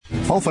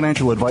All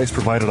financial advice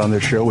provided on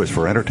this show is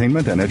for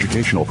entertainment and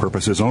educational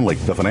purposes only.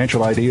 The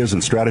financial ideas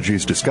and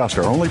strategies discussed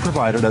are only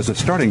provided as a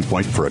starting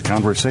point for a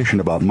conversation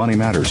about money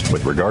matters.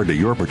 With regard to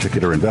your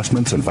particular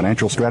investments and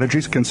financial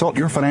strategies, consult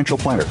your financial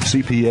planner,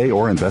 CPA,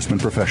 or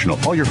investment professional.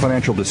 All your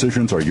financial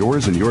decisions are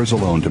yours and yours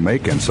alone to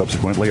make and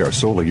subsequently are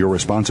solely your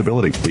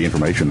responsibility. The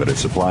information that is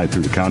supplied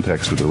through the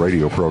context of the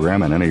radio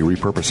program and any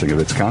repurposing of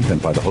its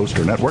content by the host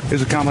or network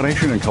is a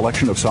combination and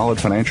collection of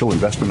solid financial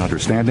investment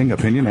understanding,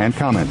 opinion, and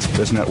comments.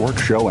 This network,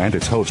 show,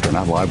 and its host are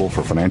not liable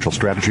for financial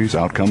strategies,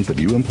 outcomes that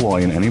you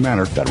employ in any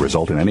manner that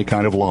result in any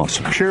kind of loss.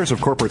 Shares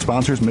of corporate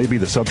sponsors may be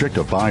the subject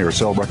of buy or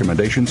sell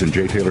recommendations in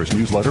Jay Taylor's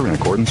newsletter in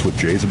accordance with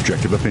Jay's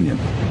objective opinion.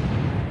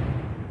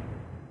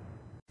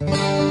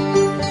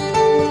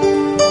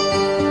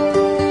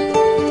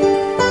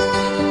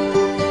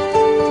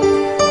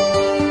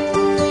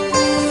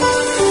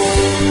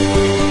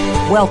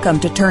 Welcome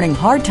to Turning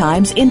Hard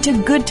Times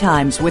into Good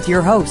Times with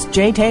your host,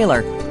 Jay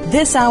Taylor.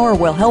 This hour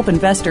will help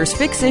investors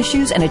fix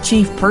issues and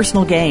achieve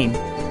personal gain.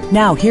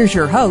 Now, here's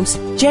your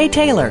host, Jay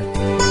Taylor.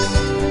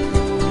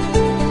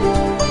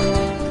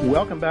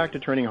 Welcome back to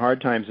Turning Hard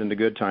Times into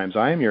Good Times.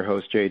 I am your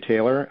host, Jay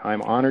Taylor.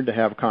 I'm honored to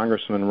have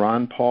Congressman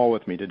Ron Paul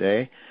with me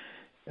today.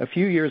 A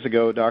few years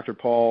ago, Dr.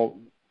 Paul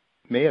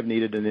may have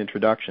needed an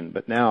introduction,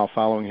 but now,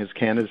 following his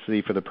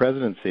candidacy for the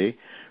presidency,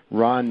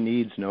 Ron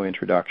needs no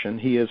introduction.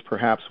 He is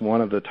perhaps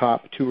one of the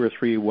top 2 or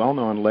 3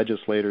 well-known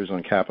legislators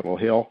on Capitol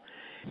Hill.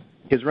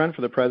 His run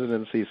for the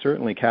presidency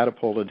certainly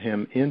catapulted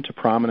him into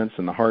prominence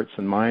in the hearts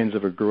and minds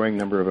of a growing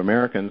number of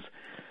Americans,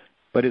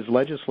 but his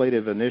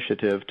legislative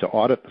initiative to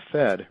audit the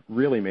Fed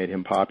really made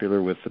him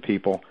popular with the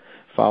people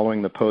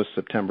following the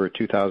post-September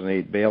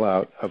 2008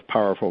 bailout of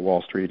powerful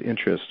Wall Street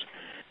interests.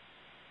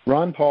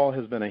 Ron Paul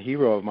has been a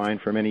hero of mine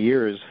for many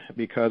years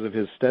because of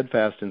his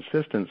steadfast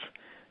insistence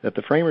that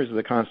the framers of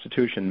the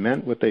Constitution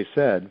meant what they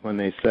said when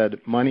they said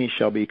money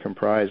shall be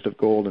comprised of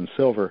gold and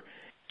silver,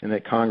 and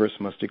that Congress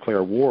must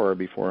declare war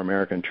before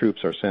American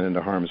troops are sent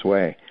into harm's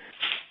way.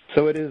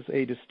 So it is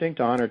a distinct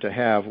honor to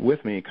have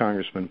with me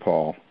Congressman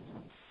Paul.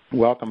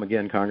 Welcome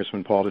again,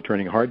 Congressman Paul, to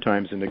Turning Hard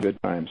Times into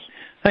Good Times.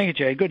 Thank you,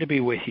 Jay. Good to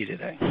be with you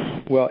today.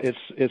 Well,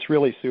 it's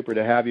really super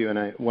to have you, and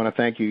I want to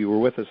thank you. You were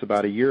with us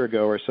about a year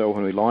ago or so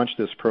when we launched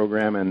this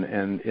program,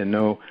 and in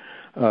no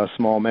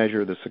small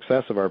measure, the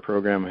success of our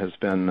program has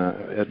been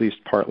at least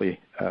partly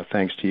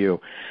thanks to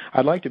you.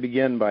 I'd like to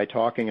begin by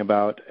talking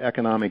about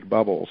economic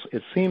bubbles.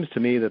 It seems to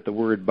me that the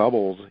word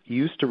bubbles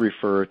used to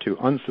refer to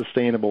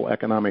unsustainable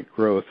economic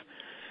growth,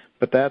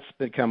 but that's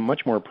become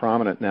much more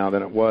prominent now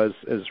than it was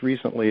as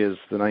recently as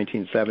the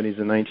 1970s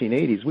and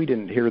 1980s. We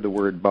didn't hear the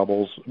word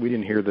bubbles. We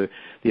didn't hear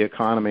the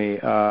economy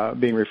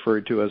being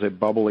referred to as a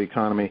bubble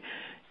economy.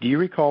 Do you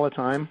recall a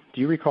time?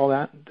 Do you recall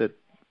that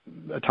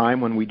a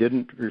time when we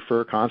didn't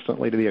refer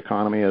constantly to the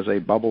economy as a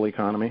bubble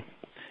economy?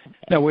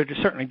 No, we're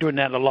certainly doing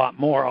that a lot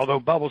more, although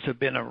bubbles have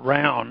been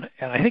around.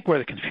 And I think where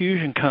the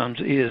confusion comes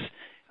is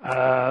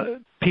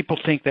people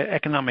think that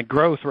economic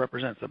growth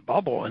represents a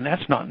bubble, and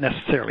that's not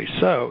necessarily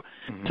so.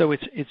 Mm-hmm. So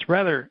it's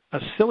rather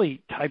a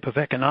silly type of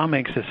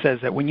economics that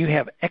says that when you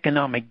have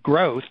economic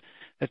growth,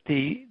 that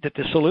the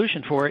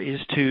solution for it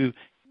is to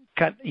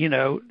cut,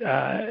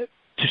 to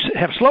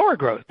have slower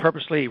growth,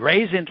 purposely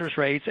raise interest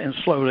rates and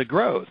slow the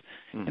growth.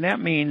 And that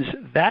means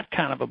that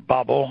kind of a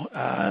bubble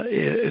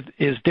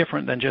is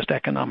different than just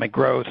economic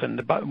growth.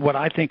 And what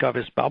I think of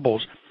as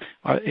bubbles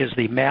is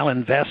the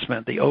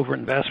malinvestment, the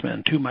overinvestment,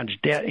 and too much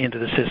debt into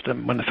the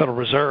system when the Federal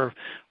Reserve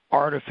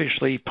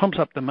artificially pumps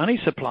up the money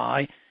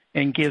supply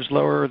and gives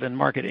lower than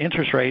market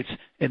interest rates,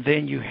 and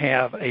then you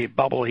have a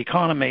bubble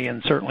economy,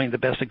 and certainly the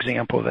best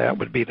example of that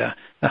would be the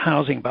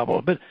housing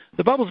bubble. But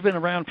the bubble's been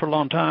around for a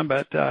long time,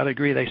 but I'd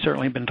agree they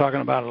certainly have been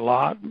talking about it a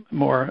lot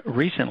more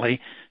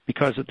recently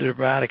because of the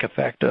dramatic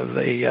effect of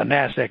the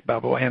NASDAQ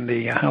bubble and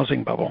the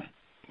housing bubble.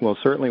 Well,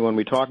 certainly when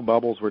we talk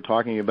bubbles, we're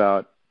talking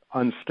about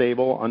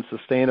unstable,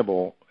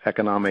 unsustainable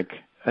economic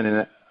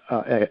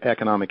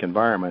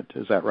environment.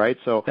 Is that right?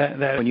 So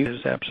that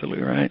is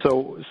absolutely right.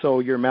 So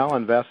your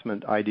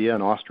malinvestment idea,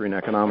 an Austrian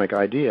economic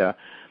idea,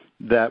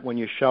 that when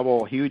you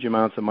shovel huge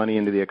amounts of money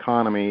into the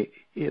economy,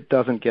 it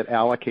doesn't get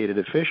allocated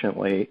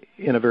efficiently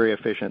in a very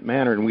efficient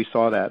manner. And we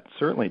saw that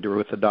certainly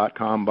with the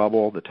dot-com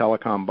bubble, the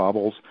telecom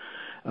bubbles,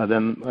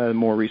 then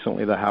more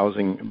recently the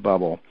housing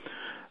bubble.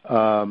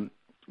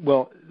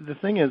 Well, the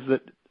thing is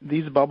that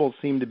these bubbles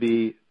seem to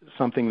be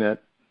something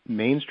that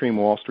mainstream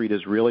Wall Street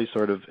is really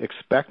sort of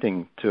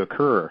expecting to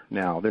occur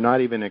now. They're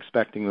not even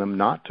expecting them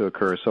not to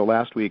occur. So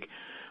last week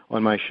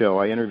on my show,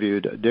 I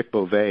interviewed Dick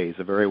Beauvais,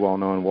 a very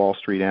well-known Wall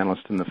Street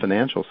analyst in the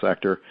financial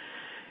sector,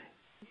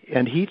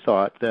 and he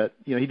thought that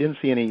he didn't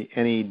see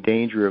any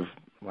danger of,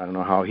 I don't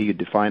know how he would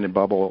define a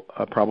bubble,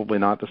 probably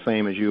not the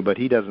same as you, but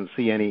he doesn't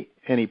see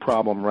any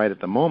problem right at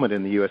the moment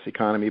in the U.S.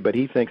 economy, but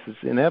he thinks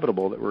it's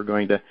inevitable that we're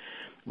going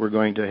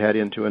to head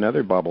into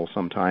another bubble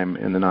sometime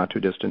in the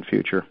not-too-distant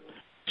future.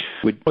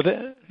 Well,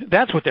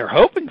 that's what they're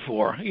hoping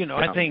for.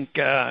 I think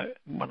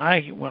when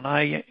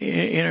I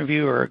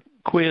interview or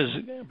quiz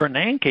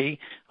Bernanke,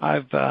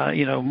 I've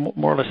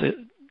more or less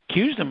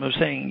accused them of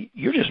saying,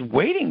 you're just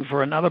waiting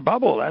for another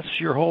bubble. That's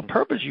your whole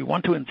purpose. You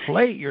want to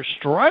inflate. You're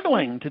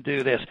struggling to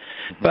do this.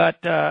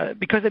 But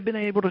because they've been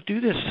able to do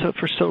this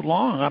for so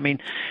long, I mean,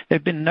 there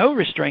have been no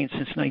restraints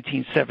since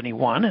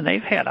 1971, and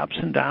they've had ups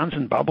and downs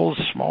and bubbles,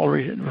 small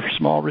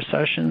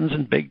recessions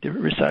and big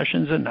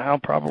recessions, and now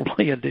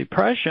probably a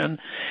depression.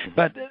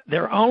 But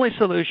their only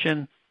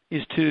solution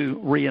is to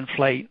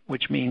reinflate,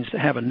 which means to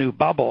have a new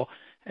bubble.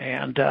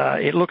 And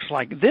it looks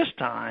like this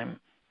time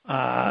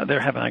they're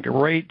having a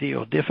great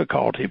deal of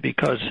difficulty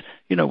because,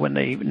 you know, when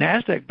the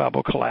NASDAQ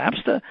bubble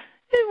collapsed, it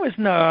was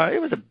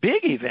a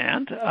big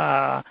event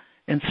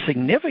and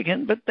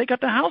significant, but they got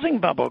the housing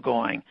bubble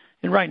going.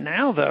 And right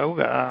now, though,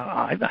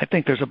 I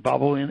think there's a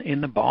bubble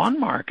in the bond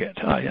market.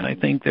 And I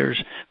think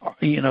there's,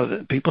 you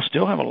know, people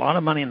still have a lot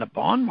of money in the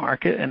bond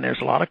market, and there's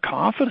a lot of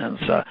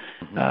confidence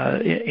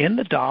in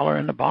the dollar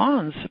and the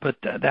bonds. But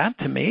that,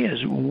 to me,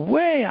 is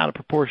way out of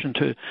proportion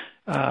to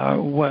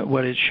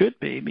what it should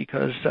be,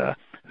 because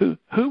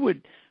who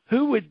would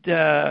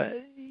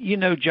you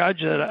know,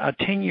 judge that a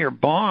 10-year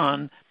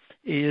bond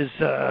is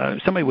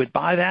somebody would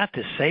buy that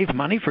to save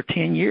money for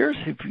 10 years?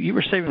 If you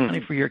were saving money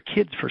for your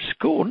kids for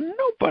school,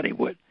 nobody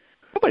would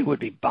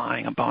be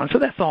buying a bond. So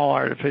that's all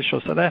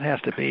artificial. So that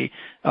has to be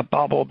a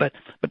bubble. But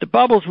the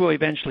bubbles will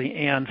eventually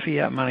end.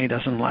 Fiat money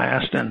doesn't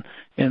last, and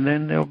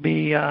then there'll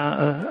be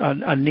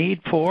a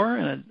need for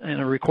and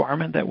a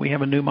requirement that we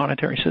have a new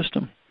monetary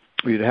system.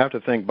 You'd have to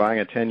think buying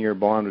a 10-year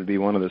bond would be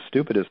one of the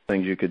stupidest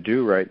things you could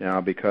do right now,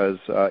 because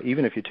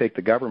even if you take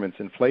the government's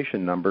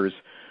inflation numbers,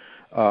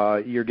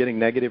 you're getting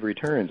negative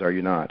returns, are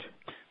you not?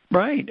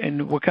 Right,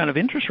 and what kind of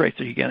interest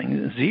rates are you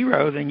getting?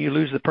 Zero, then you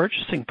lose the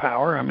purchasing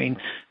power. I mean,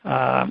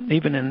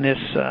 even in this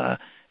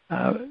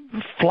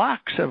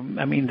flux of,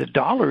 I mean, the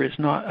dollar is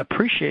not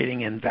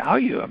appreciating in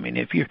value. I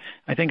mean,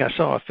 I think I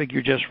saw a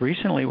figure just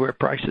recently where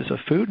prices of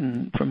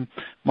food from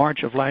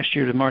March of last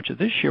year to March of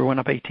this year went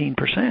up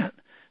 18%.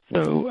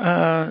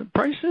 So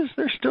prices,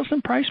 there's still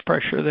some price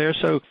pressure there.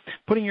 So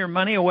putting your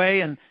money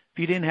away, and if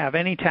you didn't have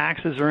any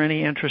taxes or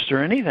any interest or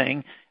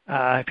anything,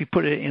 if you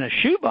put it in a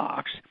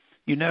shoebox,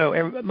 you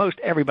know, most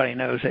everybody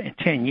knows that in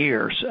 10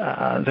 years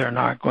they're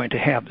not going to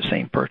have the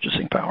same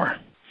purchasing power.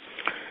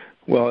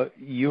 Well,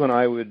 you and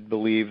I would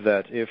believe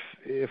that if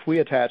we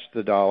attached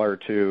the dollar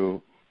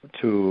to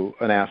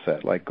an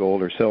asset like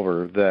gold or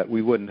silver, that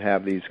we wouldn't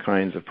have these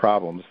kinds of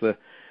problems.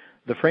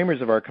 The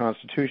framers of our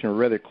Constitution were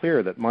rather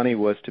clear that money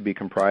was to be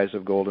comprised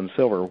of gold and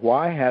silver.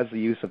 Why has the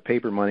use of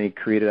paper money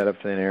created out of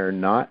thin air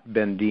not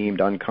been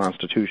deemed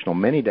unconstitutional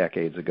many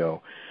decades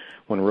ago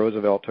when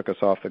Roosevelt took us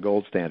off the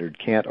gold standard?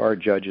 Can't our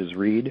judges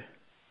read?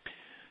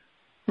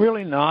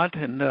 Really not,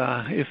 and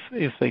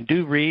if they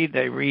do read,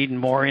 they read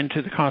more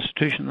into the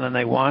Constitution than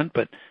they want.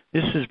 But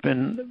this has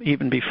been,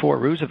 even before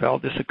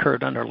Roosevelt, this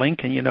occurred under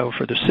Lincoln, you know,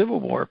 for the Civil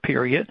War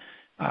period.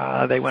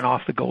 They went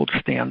off the gold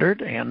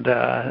standard, and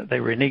they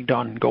reneged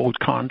on gold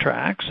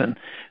contracts.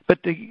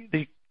 But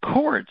the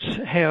courts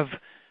have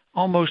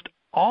almost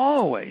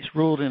always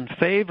ruled in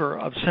favor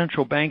of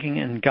central banking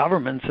and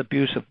government's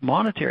abuse of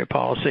monetary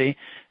policy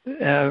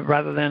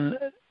rather than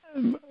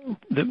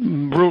the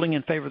ruling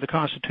in favor of the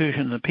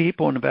Constitution and the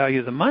people and the value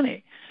of the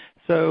money.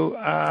 So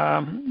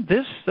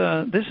this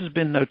has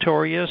been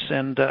notorious,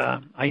 and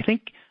I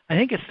think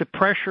it's the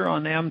pressure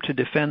on them to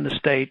defend the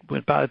state.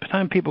 But by the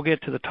time people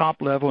get to the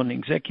top level in the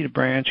executive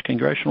branch,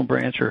 congressional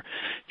branch, or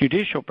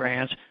judicial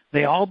branch,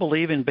 they all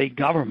believe in big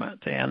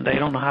government, and they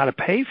don't know how to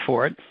pay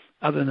for it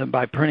other than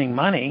by printing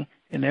money,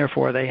 and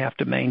therefore they have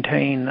to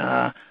maintain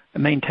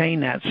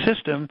that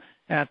system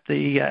at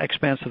the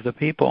expense of the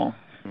people.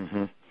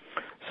 Mm-hmm.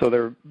 So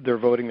they're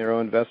voting their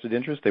own vested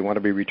interest. They want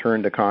to be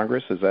returned to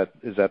Congress. Is that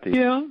the?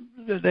 Yeah,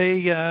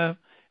 they.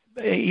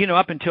 You know,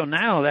 up until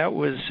now, that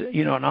was,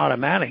 you know, an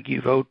automatic.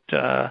 You vote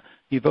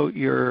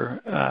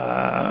your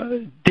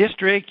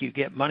district, you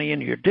get money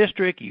into your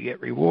district, you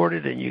get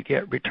rewarded, and you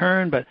get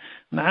returned. But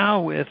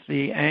now, with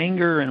the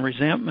anger and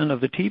resentment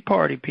of the Tea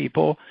Party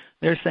people,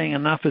 they're saying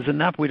enough is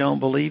enough. We don't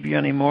believe you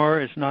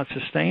anymore. It's not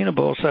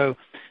sustainable. So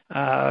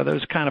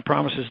those kind of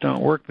promises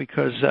don't work,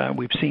 because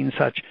we've seen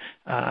such,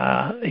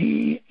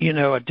 you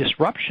know, a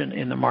disruption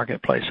in the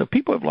marketplace. So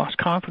people have lost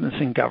confidence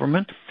in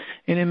government,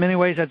 and in many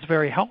ways that's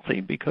very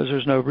healthy, because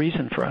there's no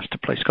reason for us to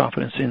place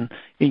confidence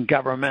in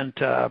government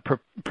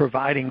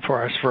providing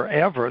for us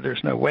forever.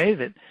 There's no way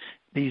that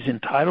these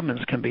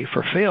entitlements can be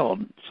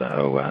fulfilled.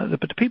 So,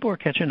 but the people are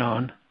catching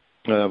on.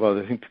 Well,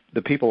 I think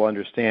the people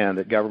understand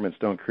that governments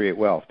don't create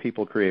wealth.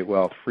 People create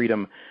wealth.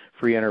 Freedom,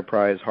 free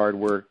enterprise, hard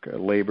work,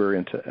 labor,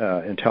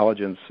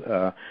 intelligence,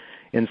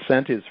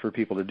 incentives for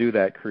people to do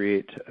that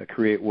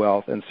create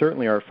wealth. And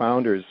certainly our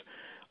founders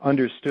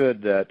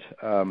understood that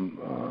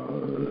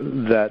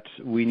that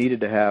we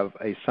needed to have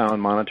a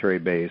sound monetary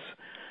base,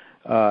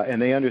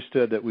 and they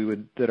understood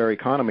that our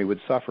economy would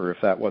suffer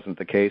if that wasn't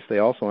the case. They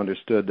also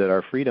understood that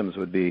our freedoms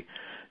would be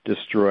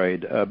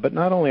destroyed. But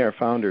not only our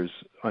founders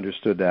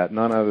understood that,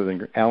 none other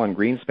than Alan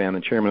Greenspan,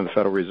 the chairman of the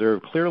Federal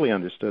Reserve, clearly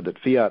understood that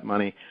fiat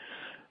money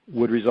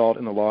would result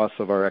in the loss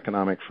of our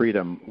economic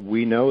freedom.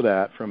 We know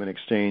that from an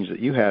exchange that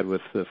you had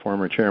with the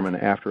former chairman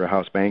after a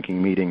House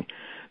banking meeting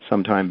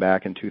sometime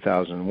back in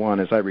 2001.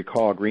 As I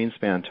recall,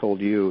 Greenspan told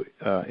you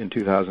in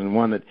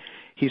 2001 that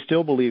he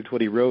still believed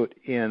what he wrote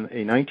in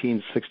a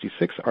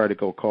 1966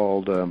 article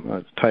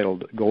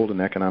titled Gold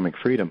and Economic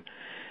Freedom.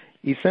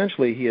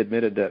 Essentially, he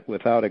admitted that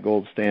without a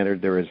gold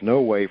standard, there is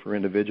no way for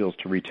individuals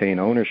to retain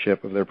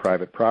ownership of their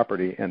private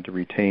property and to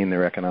retain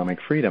their economic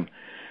freedom.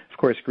 Of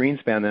course,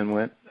 Greenspan then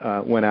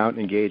went out and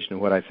engaged in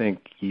what I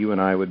think you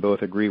and I would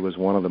both agree was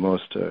one of the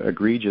most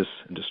egregious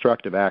and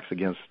destructive acts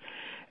against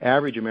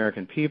average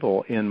American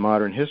people in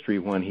modern history,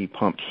 when he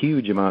pumped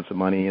huge amounts of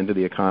money into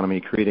the economy,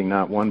 creating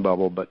not one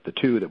bubble but the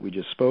two that we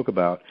just spoke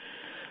about.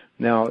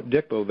 Now,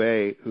 Dick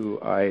Bove, who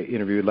I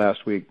interviewed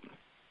last week,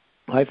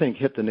 I think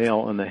hit the nail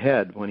on the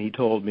head when he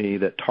told me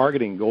that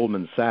targeting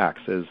Goldman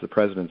Sachs, as the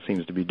president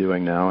seems to be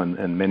doing now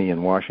and many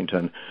in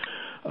Washington,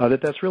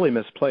 that's really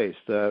misplaced.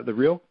 The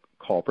real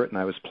culprit, and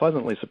I was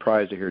pleasantly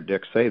surprised to hear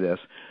Dick say this,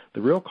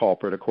 the real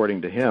culprit,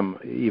 according to him,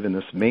 even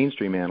this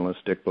mainstream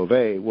analyst, Dick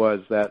Bove, was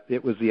that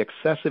it was the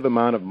excessive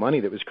amount of money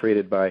that was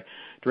created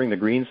during the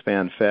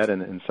Greenspan Fed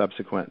and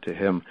subsequent to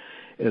him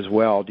as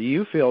well. Do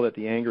you feel that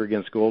the anger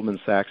against Goldman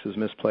Sachs is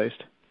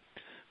misplaced?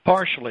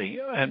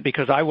 Partially, and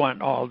because I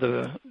want all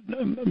the,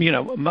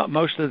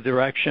 most of the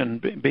direction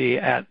be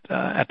at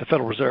the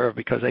Federal Reserve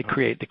because they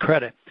create the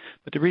credit.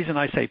 But the reason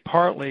I say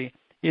partly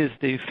is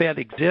the Fed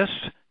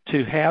exists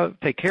to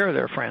take care of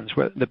their friends,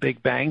 the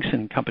big banks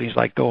and companies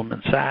like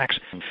Goldman Sachs.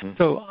 Mm-hmm.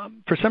 So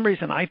for some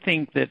reason, I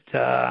think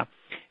that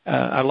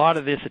a lot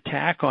of this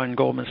attack on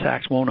Goldman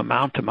Sachs won't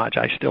amount to much.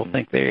 I still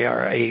think they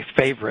are a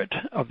favorite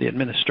of the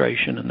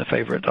administration and the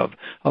favorite of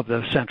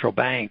the central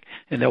bank,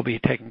 and they'll be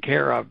taken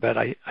care of. But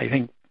I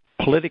think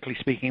politically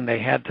speaking, they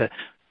had to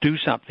do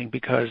something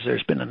because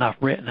there's been enough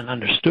written and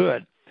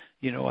understood,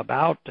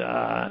 about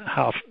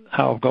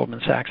how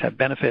Goldman Sachs had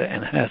benefited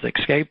and has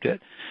escaped it.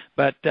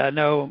 But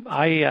no,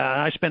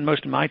 I spend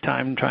most of my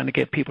time trying to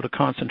get people to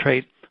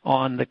concentrate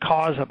on the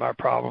cause of our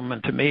problem,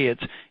 and to me,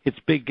 it's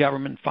big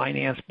government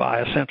financed by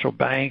a central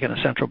bank, and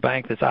a central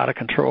bank that's out of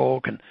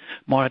control can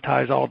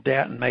monetize all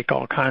debt and make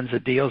all kinds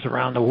of deals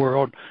around the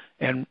world,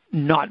 and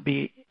not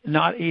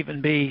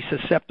even be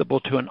susceptible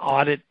to an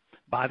audit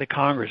by the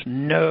Congress.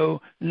 No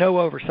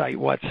oversight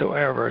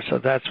whatsoever. So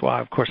that's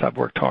why, of course, I've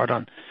worked hard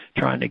on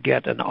trying to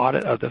get an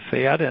audit of the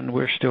Fed, and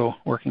we're still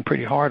working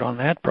pretty hard on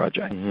that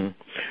project. Mm-hmm.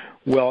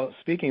 Well,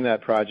 speaking of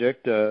that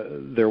project,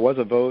 there was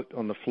a vote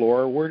on the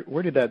floor.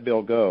 Where did that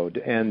bill go?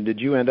 And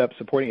did you end up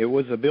supporting it? It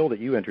was a bill that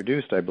you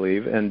introduced, I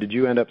believe. And did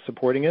you end up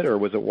supporting it, or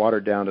was it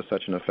watered down to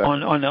such an effect?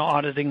 On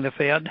auditing the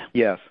Fed?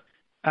 Yes.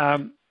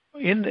 In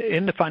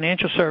the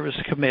Financial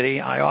Services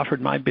Committee, I offered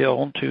my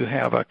bill to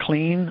have a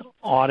clean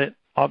audit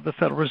of the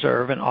Federal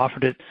Reserve and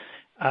offered it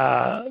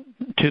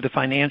to the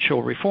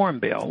financial reform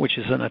bill, which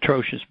is an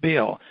atrocious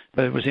bill.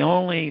 But it was the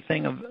only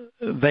thing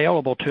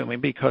available to me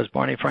because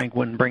Barney Frank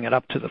wouldn't bring it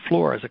up to the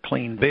floor as a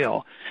clean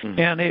bill. Mm-hmm.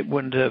 And it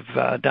wouldn't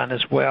have done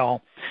as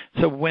well.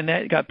 So when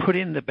that got put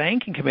in the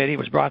Banking Committee, it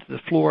was brought to the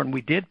floor, and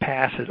we did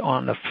pass it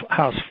on the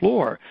House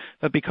floor.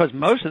 But because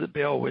most of the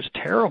bill was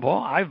terrible,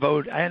 I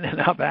ended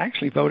up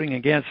actually voting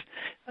against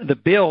the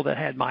bill that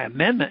had my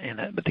amendment in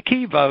it. But the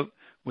key vote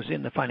was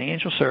in the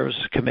Financial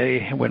Services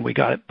Committee when we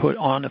got it put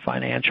on the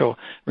financial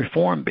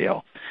reform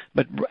bill.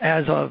 But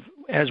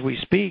as we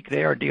speak,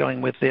 they are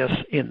dealing with this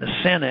in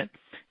the Senate,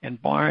 and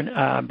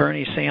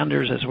Bernie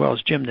Sanders as well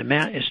as Jim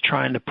DeMint is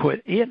trying to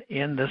put it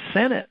in the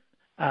Senate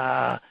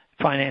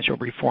financial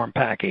reform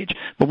package.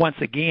 But once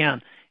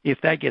again,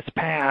 if that gets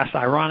passed,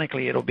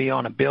 ironically, it'll be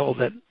on a bill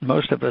that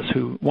most of us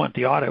who want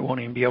the audit won't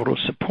even be able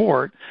to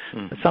support.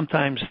 But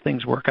sometimes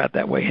things work out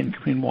that way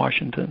in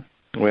Washington.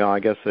 Well, I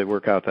guess they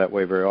work out that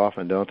way very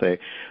often, don't they?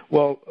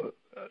 Well,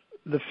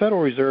 the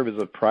Federal Reserve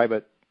is a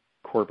private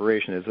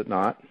corporation, is it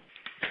not?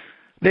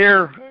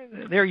 They're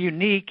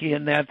unique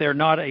in that they're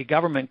not a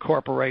government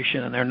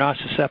corporation and they're not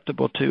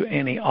susceptible to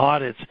any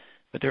audits,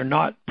 but they're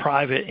not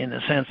private in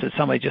the sense that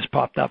somebody just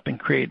popped up and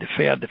created the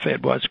Fed. The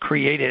Fed was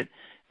created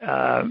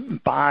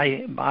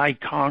by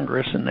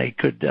Congress, and they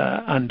could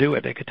undo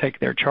it. They could take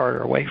their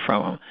charter away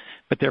from them.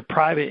 But they're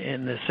private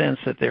in the sense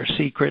that they're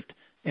secret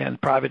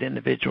and private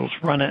individuals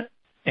run it,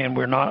 and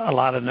we're not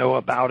allowed to know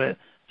about it,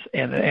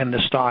 and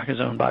the stock is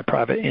owned by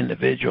private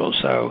individuals.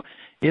 So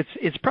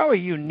it's probably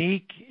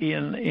unique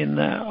in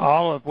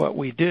all of what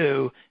we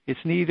do. It's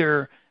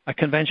neither a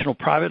conventional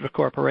private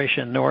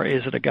corporation nor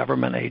is it a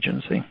government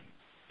agency.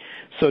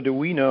 So do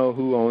we know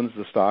who owns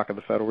the stock of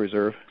the Federal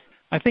Reserve?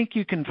 I think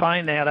you can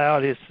find that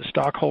out. It's the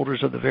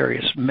stockholders of the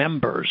various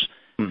members,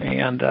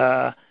 and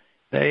there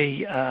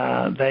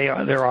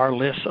are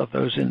lists of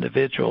those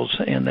individuals,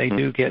 and they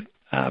do get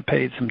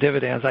paid some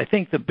dividends. I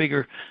think the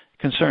bigger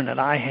concern that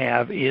I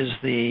have is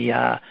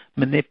the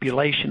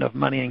manipulation of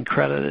money and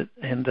credit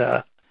and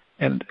to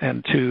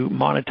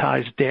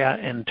monetize debt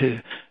and to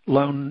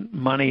loan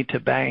money to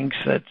banks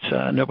that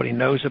nobody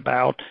knows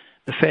about.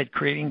 The Fed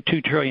creating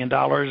 $2 trillion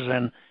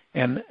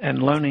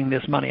and loaning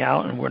this money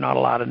out, and we're not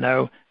allowed to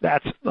know.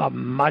 That's a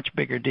much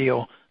bigger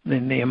deal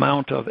than the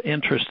amount of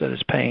interest that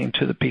is paying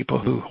to the people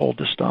who hold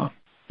the stock.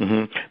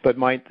 Mm-hmm. But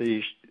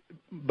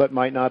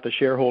might not the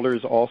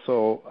shareholders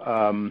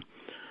also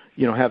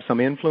have some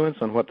influence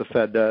on what the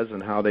Fed does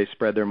and how they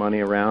spread their money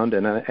around?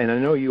 And I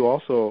know you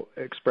also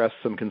expressed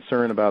some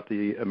concern about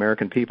the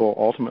American people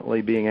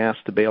ultimately being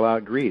asked to bail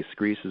out Greece.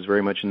 Greece is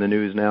very much in the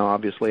news now,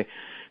 obviously.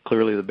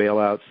 Clearly the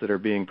bailouts that are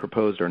being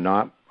proposed are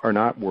not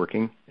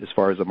working as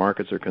far as the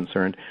markets are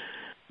concerned.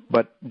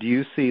 But do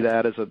you see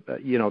that as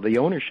the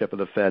ownership of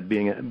the Fed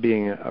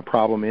being a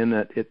problem in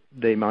that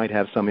they might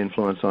have some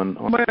influence on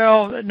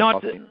well,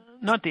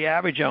 not the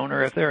average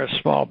owner. If they're a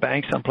small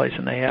bank someplace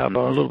and they have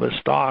a little bit of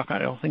stock, I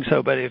don't think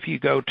so. But if you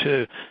go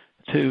to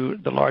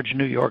the large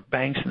New York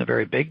banks and the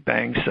very big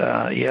banks,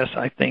 yes,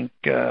 I think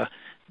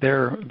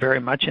they're very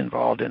much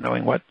involved in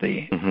knowing what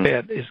the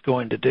Fed is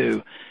going to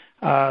do.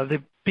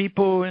 The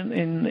people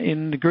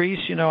in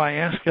Greece, I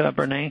asked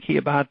Bernanke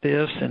about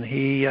this, and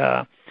he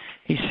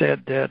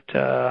said that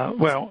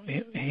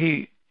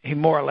he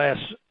more or less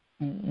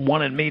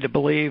wanted me to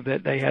believe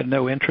that they had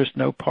no interest,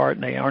 no part,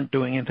 and they aren't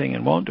doing anything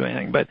and won't do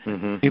anything. But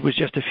it was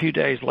just a few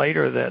days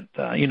later that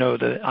the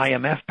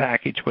IMF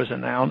package was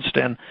announced,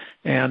 and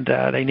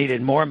they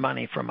needed more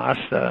money from us.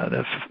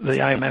 The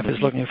IMF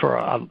is looking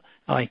for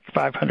like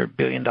 $500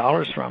 billion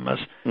from us,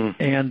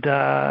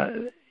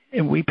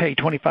 and we pay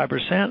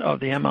 25% of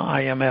the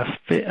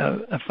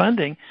IMF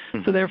funding,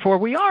 so therefore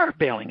we are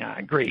bailing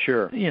out Greece.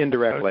 Sure,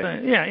 indirectly.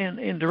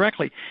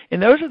 Indirectly.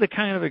 And those are the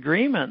kind of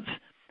agreements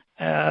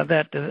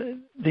that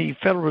the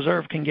Federal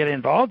Reserve can get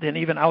involved in,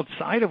 even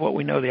outside of what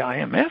we know the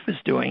IMF is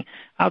doing.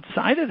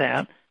 Outside of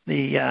that,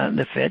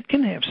 the Fed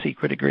can have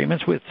secret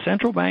agreements with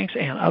central banks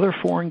and other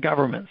foreign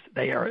governments.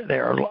 They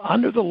are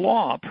under the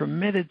law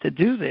permitted to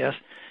do this,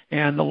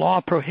 and the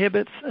law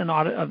prohibits an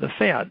audit of the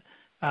Fed.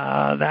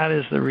 That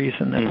is the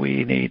reason that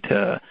we need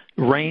to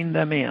rein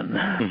them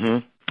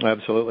in.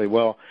 Absolutely.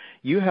 Well,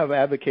 you have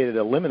advocated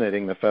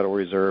eliminating the Federal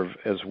Reserve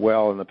as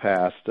well in the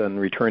past and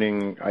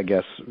returning, I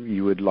guess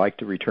you would like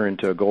to return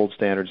to a gold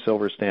standard,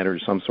 silver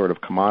standard, some sort of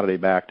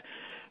commodity-backed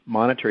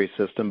monetary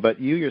system. But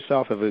you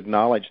yourself have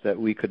acknowledged that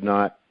we could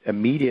not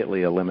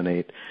immediately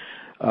eliminate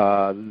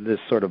this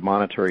sort of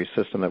monetary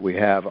system that we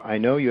have. I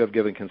know you have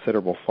given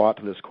considerable thought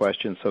to this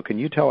question, so can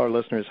you tell our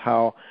listeners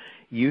how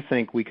you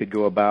think we could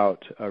go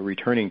about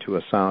returning to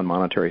a sound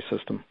monetary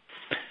system?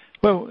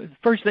 Well, the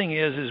first thing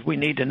is we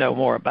need to know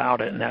more about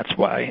it, and that's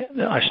why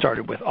I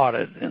started with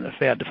audit in the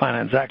Fed to find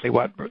out exactly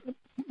what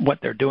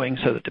they're doing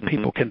so that the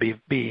people can be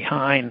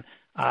behind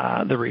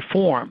the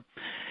reform.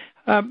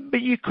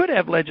 But you could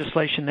have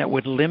legislation that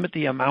would limit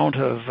the amount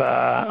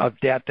of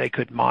debt they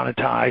could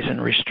monetize and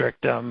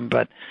restrict them.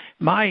 But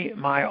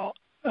my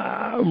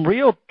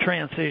real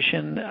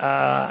transition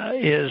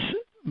is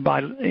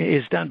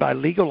done by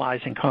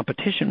legalizing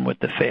competition with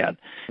the Fed,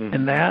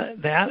 and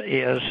that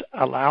is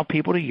allow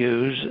people to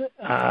use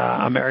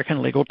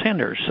American legal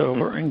tenders,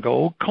 silver and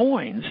gold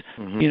coins,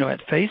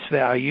 at face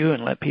value,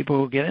 and let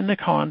people get into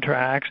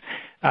contracts.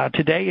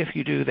 Today, if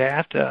you do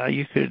that,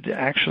 you could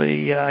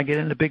actually get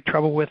into big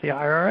trouble with the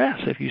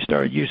IRS if you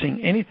started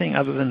using anything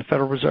other than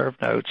Federal Reserve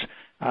notes,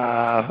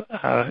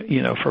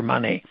 for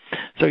money.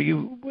 So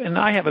and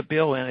I have a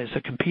bill in, it's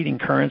a competing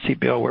currency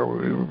bill where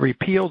we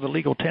repeal the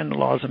legal tender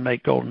laws and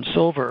make gold and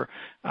silver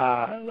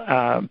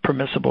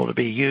permissible to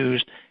be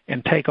used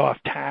and take off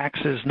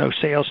taxes, no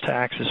sales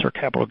taxes or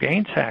capital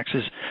gains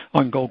taxes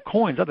on gold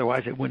coins.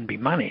 Otherwise, it wouldn't be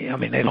money. I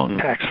mean, they don't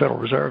tax Federal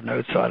Reserve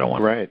notes, so I don't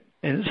want right.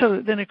 And so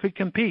then it could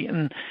compete.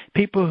 And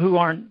people who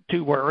aren't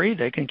too worried,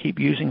 they can keep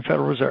using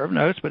Federal Reserve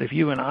notes. But if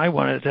you and I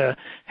wanted to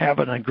have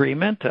an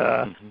agreement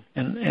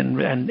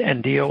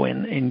and deal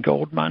in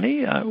gold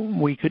money,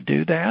 we could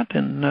do that.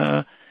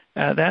 And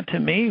that, to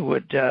me,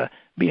 would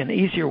be an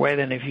easier way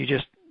than if you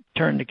just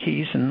turned the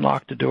keys and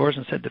locked the doors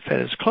and said the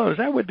Fed is closed.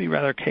 That would be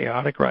rather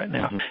chaotic right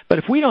now. But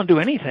if we don't do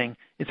anything,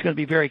 it's going to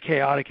be very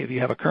chaotic if you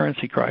have a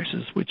currency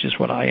crisis, which is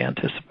what I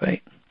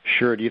anticipate.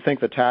 Sure. Do you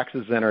think the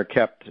taxes then are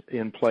kept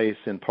in place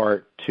in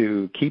part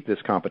to keep this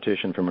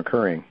competition from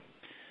occurring?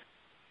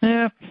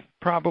 Yeah,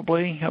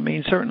 probably. I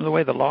mean, certainly the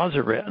way the laws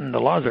are written, the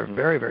laws are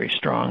very, very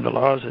strong. The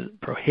laws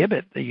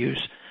prohibit the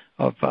use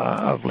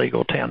of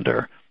legal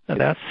tender. Now,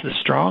 that's the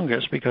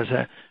strongest because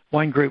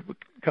one group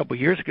a couple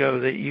of years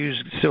ago that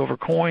used silver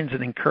coins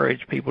and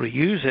encouraged people to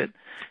use it,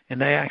 and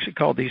they actually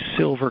called these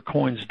silver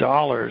coins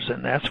dollars,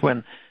 and that's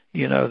when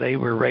they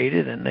were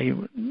raided,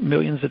 and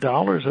millions of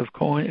dollars of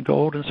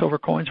gold and silver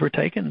coins were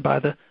taken by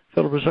the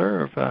Federal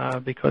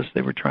Reserve because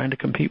they were trying to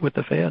compete with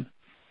the Fed.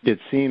 It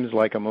seems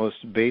like a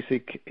most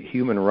basic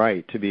human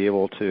right to be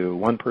able to,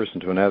 one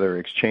person to another,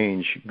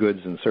 exchange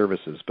goods and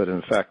services, but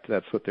in fact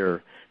that's what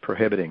they're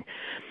prohibiting.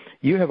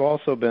 You have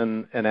also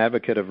been an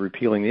advocate of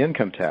repealing the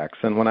income tax,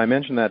 and when I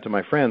mention that to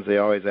my friends, they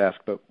always ask,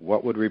 but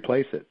what would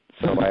replace it?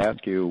 So I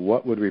ask you,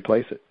 what would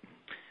replace it?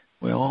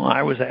 Well,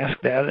 I was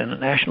asked that in a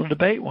national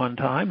debate one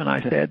time, and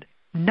I said,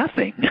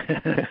 nothing.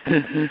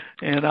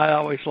 And I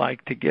always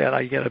like to get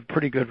a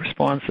pretty good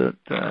response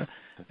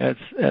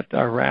at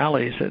our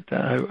rallies that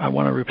I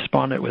want to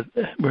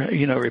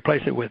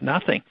replace it with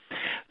nothing.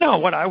 No,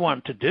 what I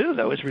want to do,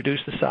 though, is reduce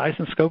the size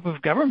and scope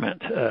of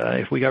government.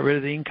 If we got rid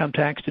of the income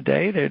tax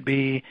today, there'd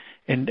be,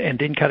 and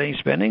didn't cut any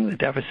spending, the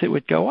deficit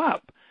would go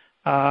up.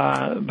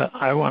 But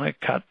I want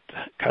to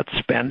cut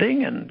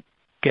spending and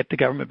get the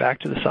government back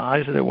to the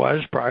size that it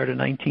was prior to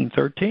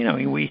 1913. I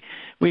mean, we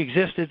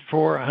existed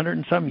for 100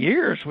 and some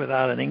years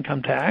without an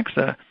income tax.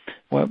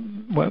 What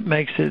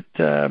makes it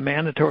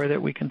mandatory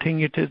that we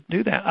continue to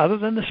do that, other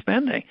than the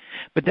spending?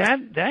 But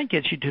that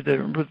gets you to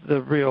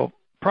the real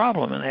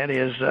problem, and that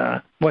is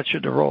what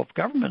should the role of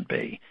government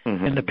be?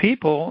 Mm-hmm. And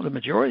the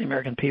majority of the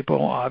American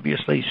people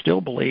obviously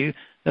still believe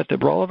that the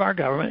role of our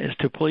government is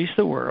to police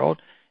the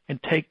world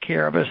and take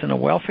care of us in a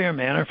welfare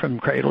manner from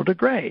cradle to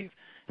grave.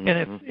 Mm-hmm.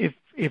 And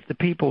if the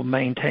people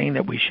maintain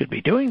that we should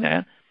be doing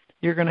that,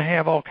 you're going to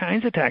have all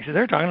kinds of taxes.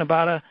 They're talking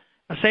about a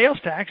sales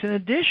tax in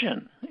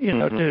addition,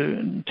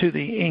 mm-hmm. to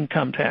the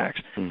income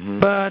tax. Mm-hmm.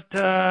 But,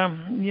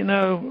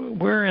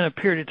 we're in a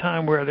period of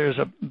time where there's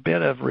a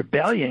bit of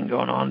rebellion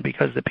going on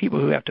because the people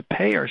who have to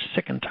pay are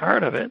sick and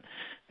tired of it,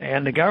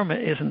 and the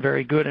government isn't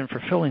very good in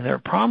fulfilling their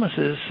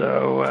promises.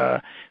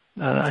 So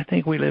I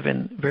think we live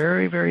in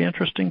very, very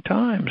interesting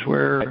times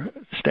where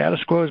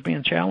status quo is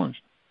being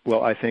challenged.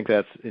 Well, I think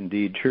that's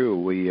indeed true.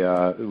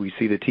 We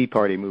see the Tea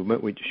Party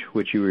movement,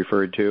 which you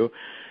referred to.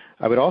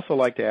 I would also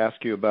like to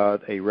ask you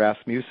about a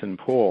Rasmussen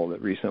poll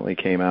that recently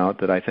came out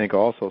that I think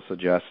also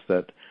suggests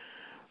that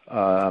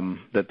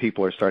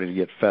people are starting to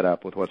get fed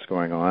up with what's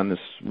going on. This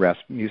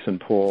Rasmussen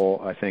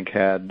poll, I think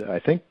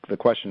the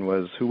question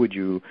was, who would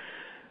you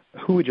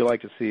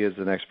like to see as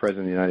the next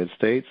president of the United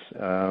States?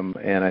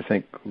 And I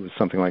think it was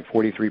something like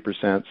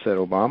 43% said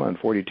Obama and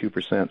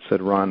 42%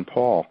 said Ron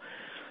Paul.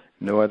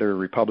 No other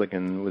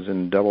Republican was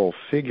in double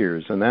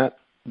figures, and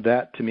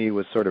that to me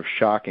was sort of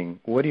shocking.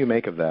 What do you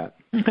make of that?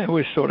 It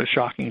was sort of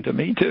shocking to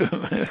me too.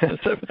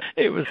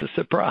 It was a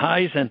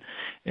surprise, and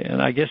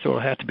I guess it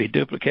will have to be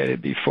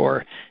duplicated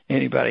before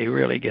anybody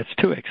really gets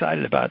too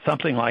excited about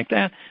something like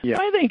that. Yeah.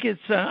 I think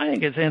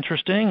it's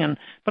interesting,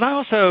 but I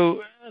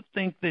also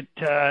think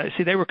that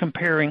they were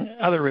comparing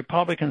other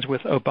Republicans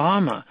with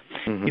Obama.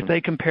 Mm-hmm. If they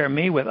compare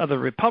me with other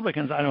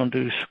Republicans, I don't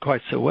do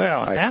quite so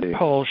well. That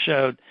poll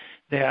showed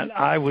that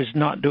I was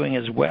not doing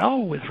as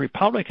well with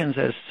Republicans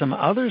as some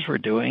others were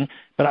doing,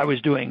 but I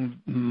was doing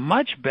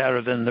much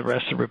better than the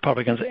rest of the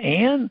Republicans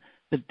and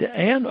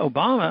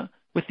Obama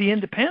with the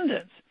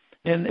independents.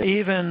 And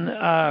even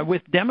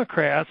with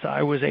Democrats,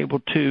 I was able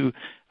to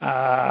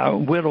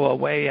whittle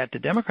away at the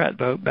Democrat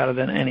vote better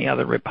than any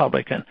other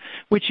Republican,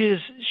 which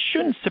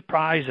shouldn't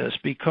surprise us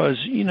because,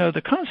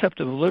 the concept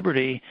of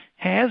liberty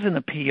has an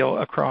appeal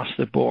across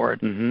the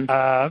board,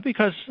 mm-hmm.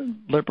 Because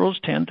liberals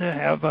tend to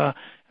have a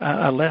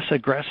less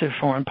aggressive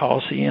foreign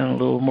policy and a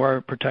little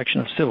more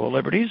protection of civil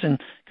liberties, and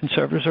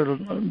conservatives are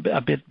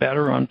a bit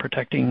better on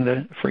protecting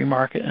the free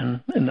market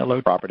and the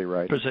low property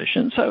right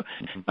position. So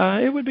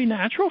it would be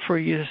natural for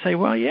you to say,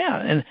 well, yeah,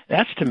 and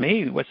that's to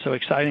me what's so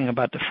exciting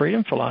about the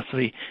freedom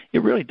philosophy.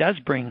 It really does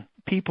bring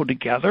people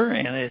together,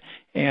 and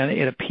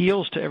it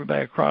appeals to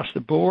everybody across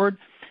the board.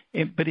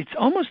 But it's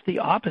almost the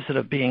opposite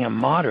of being a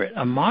moderate.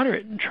 A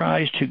moderate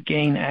tries to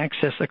gain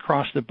access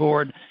across the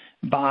board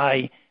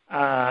by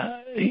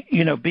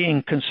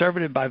being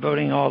conservative by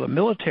voting all the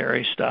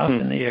military stuff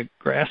and the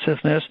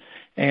aggressiveness,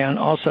 and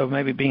also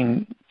maybe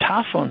being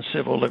tough on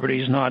civil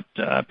liberties, not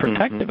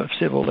protective of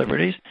civil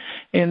liberties.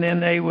 And then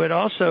they would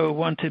also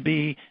want to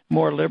be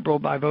more liberal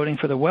by voting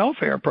for the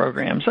welfare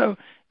program. So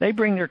they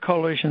bring their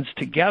coalitions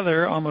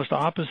together, almost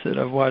opposite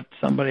of what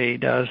somebody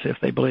does if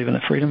they believe in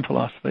a freedom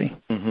philosophy.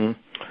 Mm-hmm.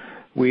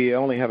 We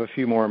only have a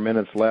few more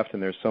minutes left,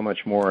 and there's so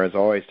much more, as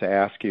always, to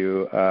ask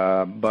you.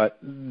 But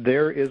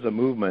there is a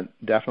movement,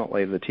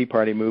 definitely, the Tea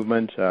Party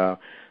movement.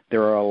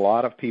 There are a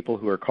lot of people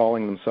who are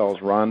calling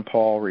themselves Ron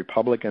Paul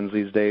Republicans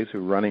these days who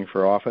are running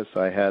for office.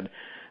 I had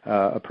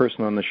a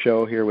person on the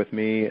show here with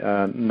me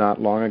not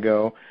long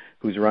ago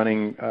who's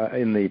running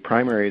in the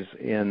primaries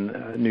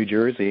in New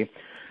Jersey.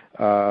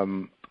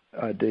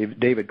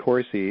 David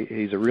Corsi,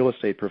 he's a real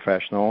estate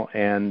professional,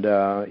 and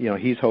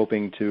he's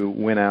hoping to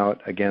win out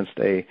against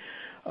a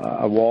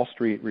Wall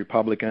Street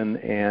Republican,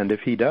 and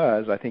if he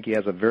does, I think he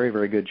has a very,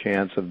 very good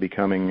chance of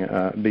becoming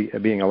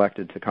being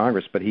elected to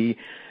Congress. But he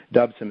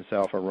dubs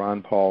himself a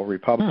Ron Paul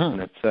Republican.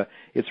 Mm-hmm.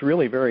 It's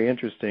really very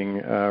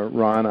interesting,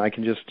 Ron. I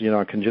can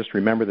just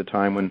remember the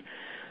time when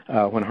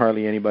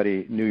hardly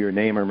anybody knew your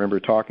name. I remember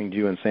talking to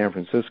you in San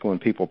Francisco,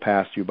 and people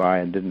passed you by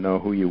and didn't know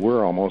who you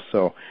were almost.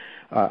 So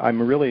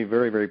I'm really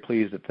very, very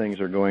pleased that things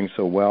are going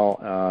so well.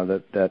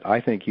 That I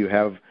think you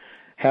have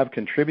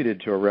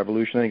contributed to a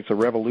revolution. I think it's a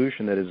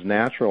revolution that is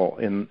natural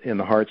in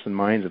the hearts and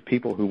minds of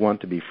people who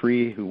want to be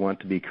free, who want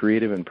to be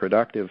creative and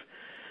productive.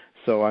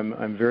 So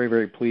I'm very,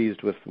 very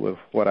pleased with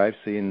what I've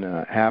seen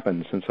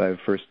happen since I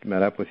first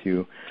met up with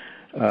you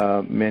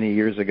many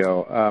years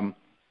ago.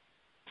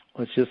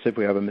 Let's just see if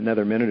we have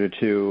another minute or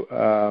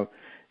two.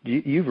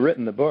 You've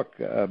written a book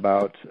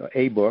about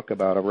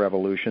a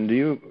revolution.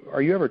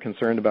 Are you ever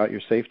concerned about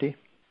your safety?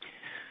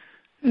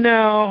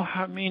 No,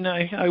 I mean,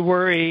 I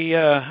worry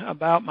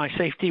about my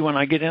safety when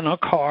I get in a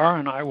car,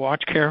 and I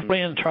watch carefully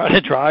and try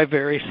to drive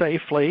very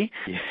safely.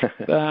 Yeah.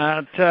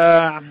 But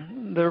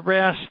the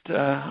rest,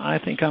 I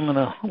think I'm going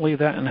to leave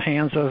that in the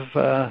hands of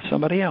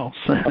somebody else.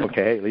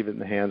 Okay, leave it in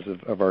the hands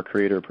of our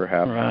Creator,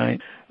 perhaps. Right.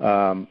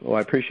 Well,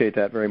 I appreciate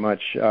that very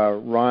much.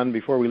 Ron,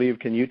 before we leave,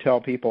 can you tell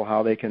people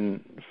how they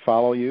can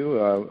follow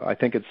you? I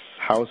think it's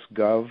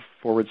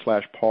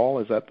housegov.com/Paul.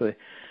 Is that the...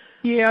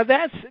 Yeah,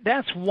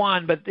 that's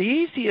one, but the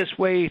easiest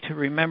way to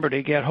remember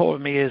to get hold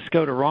of me is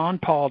go to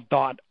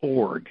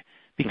ronpaul.org,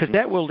 because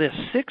that will list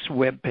 6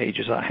 web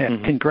pages I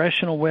have: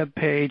 congressional web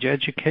page,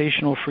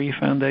 educational free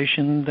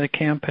foundation, the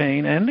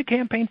campaign, and the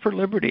Campaign for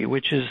Liberty,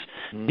 which is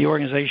the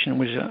organization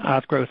which is an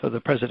outgrowth of the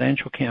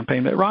presidential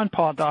campaign. But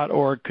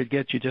ronpaul.org could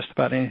get you just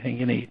about anything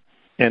you need.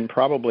 And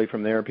probably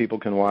from there people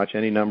can watch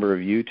any number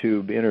of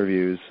YouTube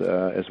interviews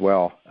as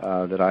well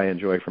that I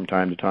enjoy from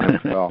time to time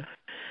as well.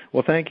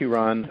 Well, thank you,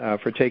 Ron,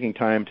 for taking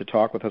time to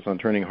talk with us on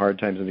Turning Hard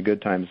Times into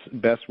Good Times.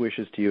 Best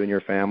wishes to you and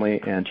your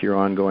family and to your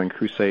ongoing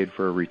crusade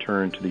for a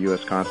return to the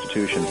U.S.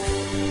 Constitution.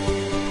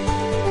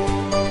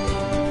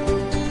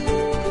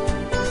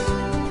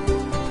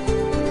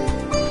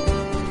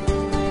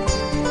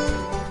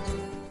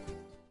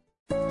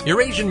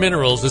 Eurasian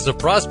Minerals is a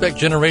prospect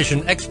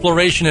generation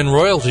exploration and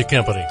royalty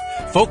company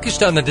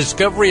focused on the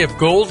discovery of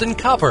gold and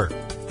copper.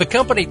 The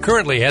company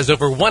currently has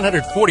over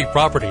 140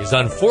 properties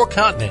on 4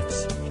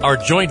 continents. Our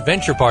joint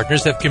venture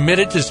partners have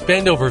committed to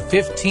spend over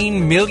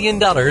 $15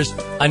 million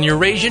on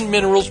Eurasian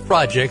Minerals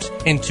projects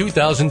in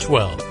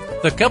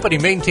 2012. The company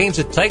maintains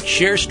a tight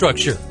share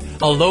structure,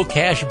 a low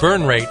cash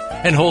burn rate,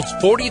 and holds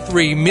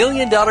 $43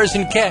 million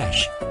in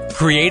cash,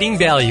 creating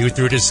value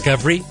through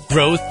discovery,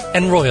 growth,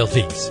 and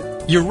royalties.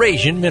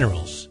 Eurasian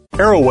Minerals.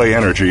 Arrowway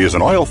Energy is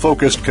an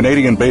oil-focused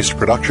Canadian-based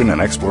production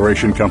and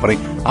exploration company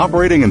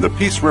operating in the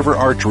Peace River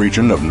Arch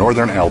region of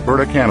northern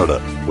Alberta,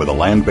 Canada, with a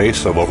land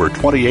base of over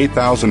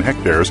 28,000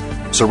 hectares,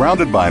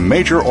 surrounded by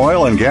major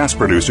oil and gas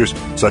producers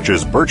such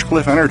as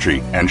Birchcliff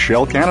Energy and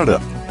Shell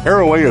Canada.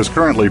 Arrowway is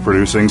currently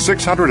producing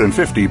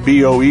 650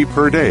 BOE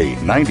per day,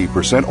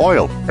 90%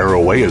 oil.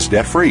 Arrowway is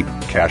debt-free,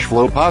 cash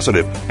flow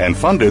positive, and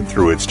funded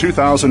through its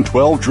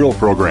 2012 drill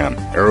program.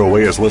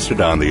 Arrowway is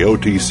listed on the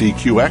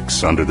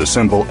OTCQX under the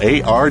symbol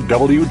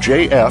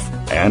ARWJF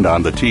and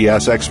on the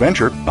TSX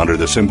Venture under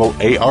the symbol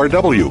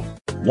ARW.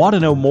 Want to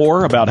know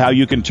more about how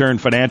you can turn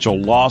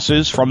financial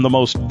losses from the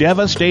most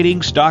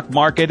devastating stock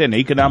market and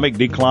economic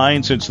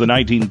decline since the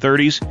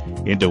 1930s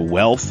into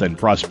wealth and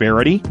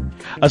prosperity?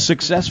 A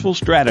successful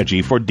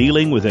strategy for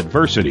dealing with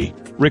adversity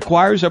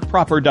requires a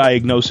proper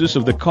diagnosis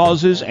of the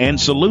causes and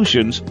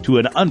solutions to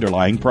an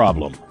underlying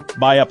problem.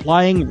 By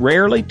applying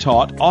rarely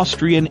taught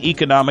Austrian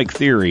economic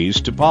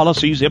theories to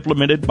policies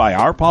implemented by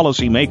our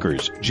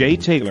policymakers, Jay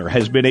Taylor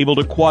has been able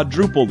to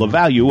quadruple the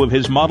value of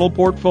his model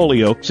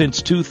portfolio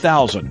since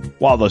 2000,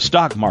 while the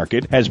stock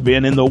market has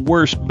been in the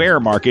worst bear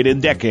market in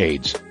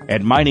decades.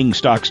 At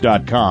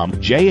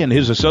miningstocks.com, Jay and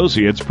his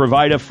associates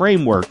provide a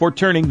framework for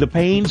turning the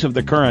pains of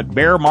the current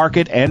bear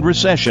market and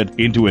recession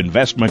into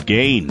investment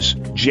gains.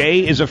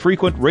 Jay is a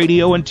frequent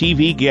radio and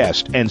TV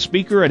guest and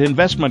speaker at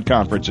investment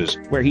conferences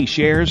where he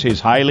shares his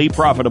highly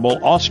profitable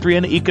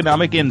Austrian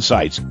economic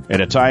insights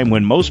at a time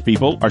when most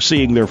people are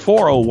seeing their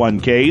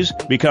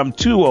 401ks become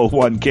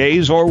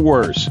 201ks or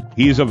worse.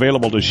 He is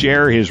available to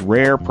share his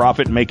rare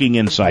profit-making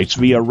insights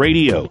via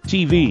radio,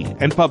 TV,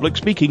 and public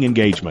speaking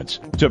engagements.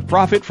 To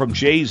profit from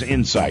Jay's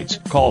insights,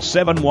 call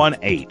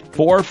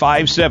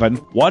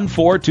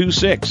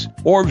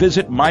 718-457-1426 or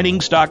visit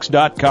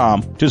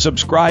miningstocks.com to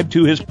subscribe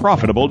to his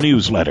profitable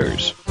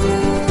newsletters.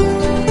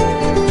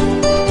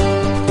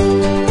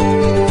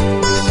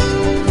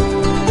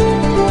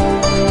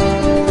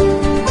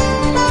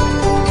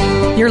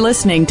 You're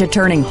listening to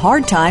Turning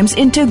Hard Times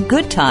into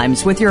Good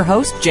Times with your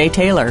host, Jay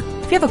Taylor.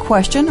 If you have a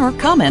question or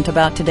comment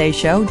about today's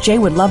show, Jay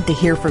would love to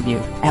hear from you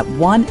at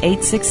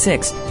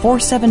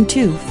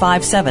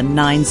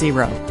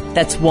 1-866-472-5790.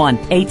 That's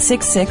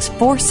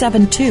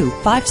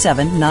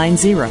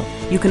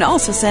 1-866-472-5790. You can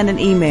also send an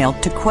email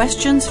to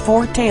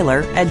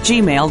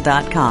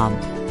questionsfortaylor@gmail.com.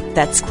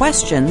 That's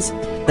questions,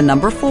 the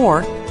number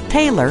 4,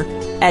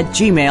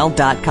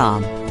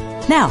 Taylor@gmail.com.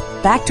 Now,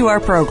 back to our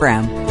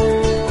program.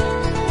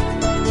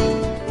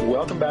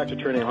 Welcome back to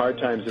Turning Hard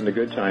Times into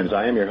Good Times.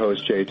 I am your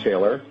host, Jay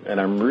Taylor,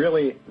 and I'm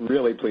really,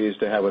 really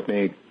pleased to have with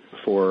me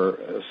for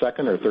a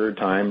second or third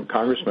time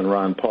Congressman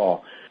Ron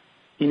Paul.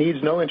 He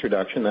needs no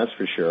introduction, that's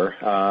for sure,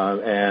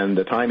 and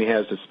the time he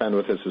has to spend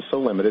with us is so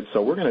limited,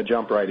 so we're going to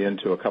jump right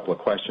into a couple of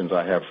questions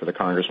I have for the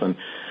Congressman.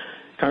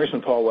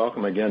 Congressman Paul,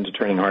 welcome again to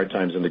Turning Hard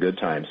Times into Good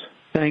Times.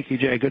 Thank you,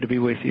 Jay. Good to be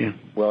with you.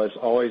 Well, it's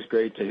always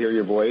great to hear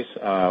your voice,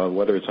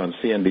 whether it's on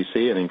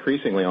CNBC and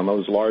increasingly on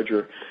those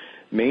larger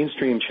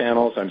mainstream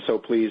channels. I'm so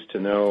pleased to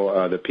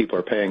know that people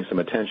are paying some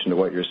attention to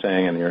what you're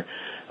saying, and your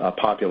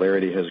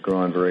popularity has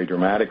grown very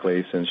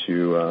dramatically since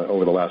you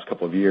over the last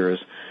couple of years.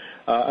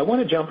 I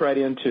want to jump right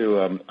into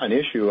an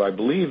issue. I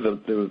believe the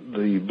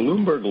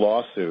Bloomberg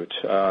lawsuit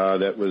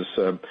that was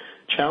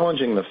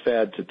challenging the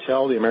Fed to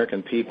tell the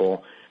American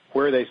people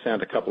where they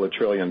sent a couple of $1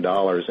 trillion.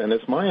 And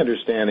it's my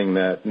understanding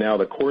that now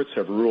the courts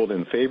have ruled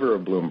in favor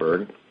of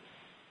Bloomberg,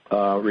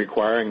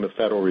 requiring the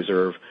Federal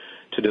Reserve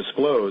to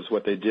disclose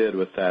what they did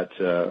with that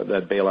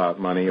bailout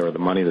money, or the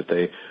money that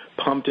they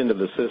pumped into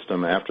the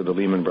system after the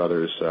Lehman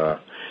Brothers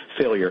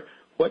failure.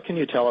 What can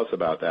you tell us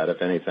about that,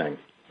 if anything?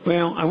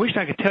 Well, I wish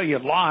I could tell you a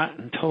lot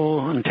and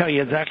tell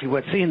you exactly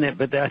what's in it,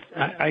 but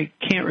I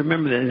can't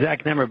remember the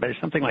exact number, but it's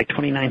something like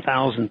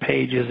 29,000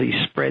 pages, these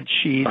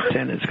spreadsheets,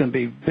 and it's going to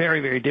be very,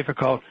 very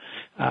difficult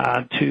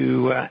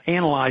to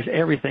analyze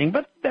everything.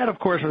 But that, of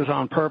course, was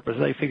on purpose.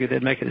 They figured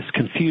they'd make it as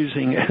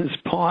confusing as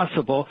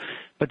possible.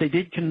 But they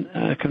did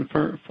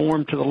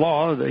conform to the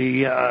law.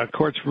 The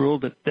courts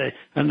ruled that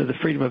under the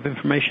Freedom of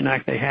Information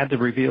Act, they had to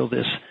reveal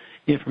this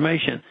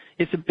information.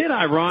 It's a bit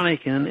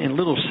ironic and a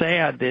little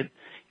sad that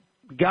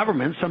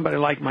government, somebody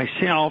like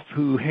myself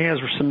who has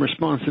some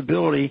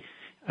responsibility,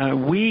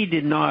 we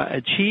did not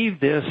achieve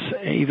this,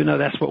 even though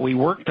that's what we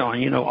worked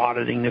on,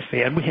 auditing the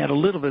Fed. We had a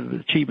little bit of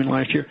achievement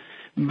last year.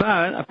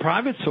 But a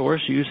private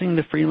source using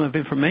the Freedom of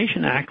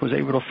Information Act was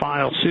able to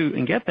file suit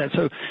and get that.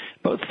 So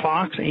both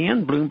Fox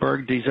and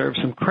Bloomberg deserve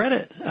some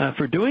credit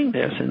for doing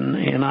this,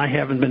 and I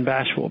haven't been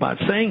bashful about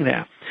saying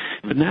that.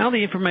 But now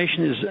the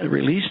information is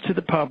released to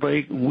the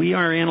public. We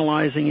are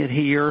analyzing it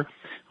here.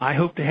 I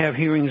hope to have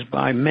hearings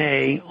by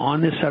May on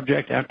this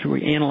subject after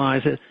we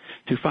analyze it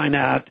to find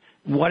out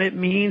what it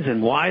means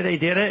and why they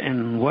did it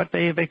and what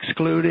they have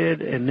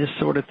excluded and this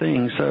sort of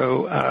thing.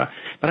 So,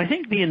 but I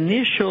think the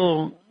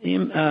initial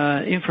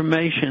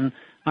information,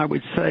 I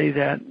would say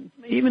that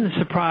even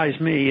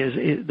surprised me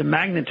is the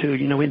magnitude,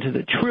 into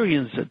the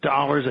trillions of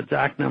dollars,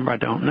 exact number I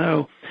don't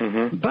know,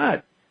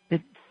 but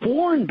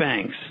foreign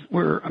banks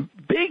were a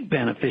big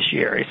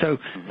beneficiary. So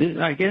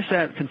I guess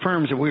that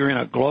confirms that we're in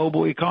a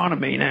global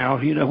economy now.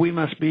 We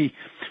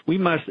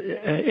must,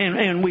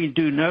 and we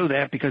do know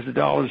that because the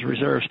dollar's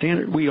reserve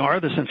standard. We are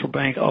the central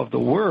bank of the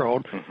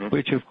world,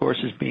 which of course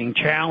is being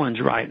challenged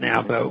right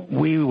now. But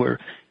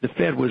the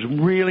Fed was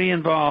really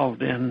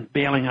involved in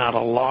bailing out a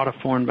lot of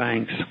foreign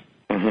banks.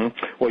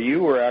 Well,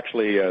 you were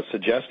actually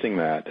suggesting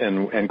that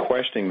and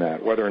questioning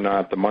that, whether or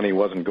not the money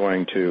wasn't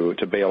going to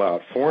bail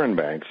out foreign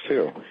banks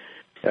too,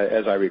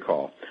 as I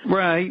recall.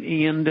 Right,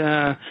 and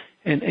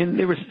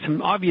there was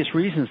some obvious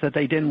reasons that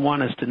they didn't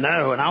want us to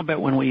know, and I'll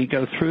bet when we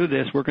go through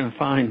this, we're going to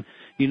find,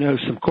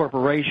 some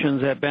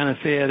corporations that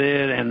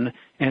benefited, and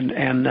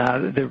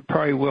there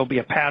probably will be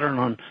a pattern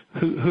on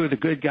who are the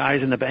good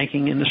guys in the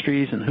banking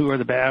industries and who are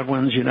the bad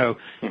ones,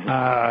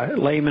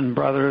 Lehman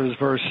Brothers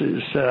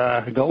versus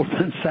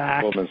Goldman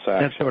Sachs,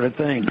 that sort of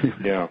thing.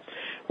 Yeah.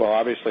 Well,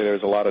 obviously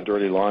there's a lot of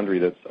dirty laundry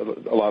that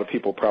a lot of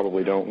people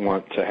probably don't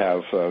want to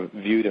have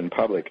viewed in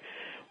public.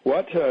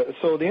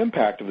 So the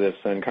impact of this,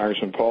 then,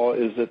 Congressman Paul,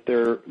 is that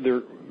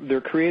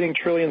they're creating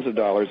trillions of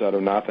dollars out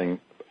of nothing,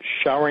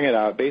 showering it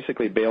out,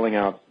 basically bailing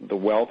out the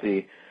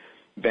wealthy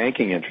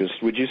banking interests.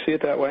 Would you see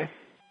it that way?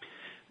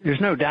 There's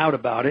no doubt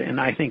about it,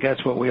 and I think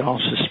that's what we all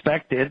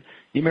suspected.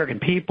 The American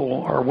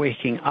people are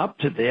waking up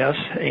to this,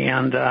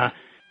 and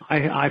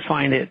I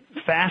find it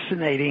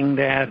fascinating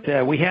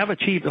that we have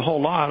achieved a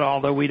whole lot,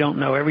 although we don't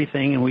know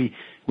everything, and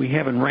we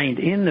haven't reined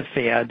in the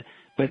Fed.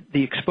 But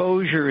the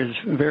exposure is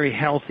very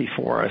healthy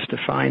for us to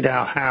find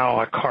out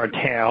how a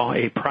cartel,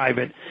 a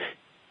private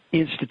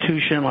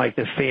institution like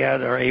the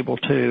Fed, are able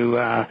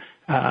to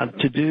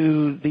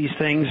do these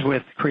things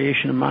with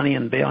creation of money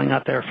and bailing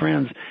out their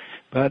friends.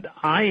 But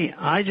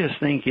I just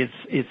think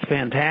it's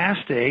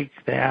fantastic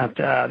that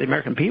the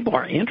American people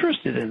are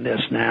interested in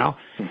this now,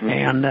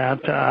 and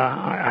that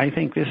I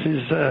think this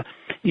is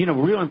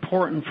real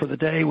important for the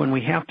day when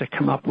we have to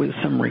come up with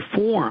some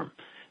reform.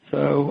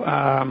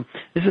 So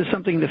this is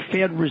something the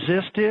Fed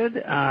resisted.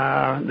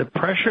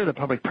 The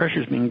public pressure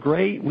has been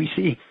great. We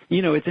see,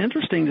 it's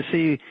interesting to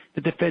see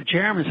that the Fed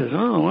chairman says,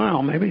 oh,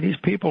 well, maybe these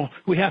people,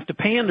 we have to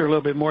pander a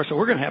little bit more, so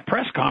we're going to have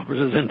press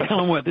conferences and tell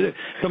them what to do.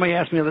 Somebody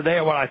asked me the other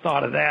day what I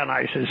thought of that, and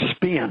I said,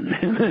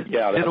 spin.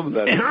 Yeah,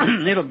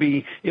 it'll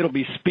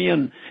be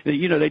spin.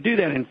 They do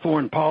that in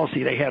foreign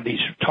policy. They have these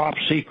top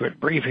secret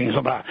briefings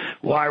about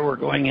why we're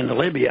going into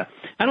Libya.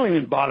 I don't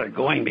even bother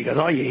going because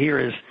all you hear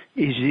is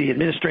the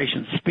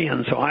administration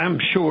spin. So I'm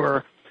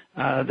sure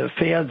the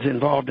Fed's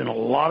involved in a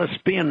lot of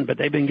spin, but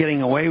they've been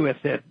getting away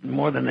with it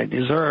more than they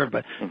deserve.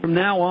 But from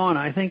now on,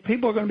 I think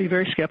people are going to be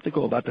very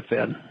skeptical about the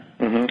Fed.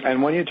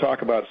 And when you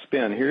talk about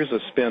spin, here's a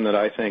spin that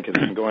I think has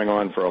been going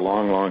on for a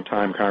long, long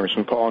time,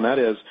 Congressman Paul, and that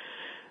is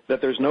that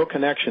there's no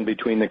connection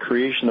between the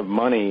creation of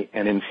money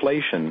and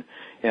inflation.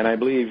 And I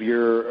believe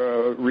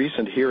your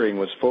recent hearing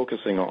was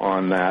focusing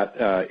on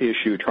that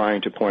issue,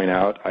 trying to point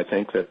out, I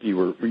think that you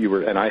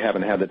were, and I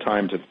haven't had the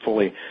time to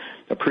fully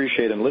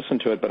appreciate and listen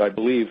to it, but I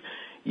believe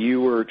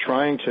you were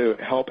trying to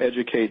help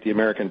educate the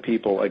American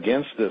people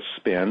against this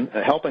spin,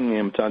 helping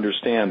them to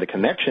understand the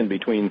connection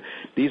between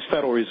these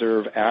Federal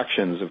Reserve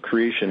actions of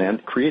creation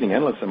and creating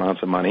endless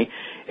amounts of money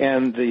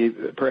and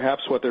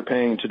perhaps what they're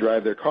paying to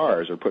drive their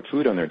cars or put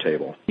food on their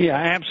table. Yeah,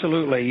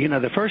 absolutely.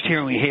 The first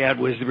hearing we had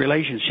was the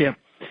relationship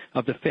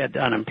of the Fed to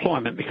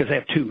unemployment because they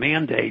have two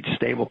mandates,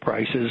 stable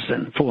prices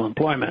and full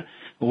employment.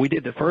 We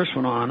did the first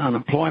one on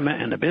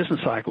unemployment and the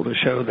business cycle to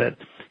show that,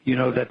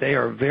 that they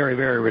are very,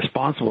 very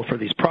responsible for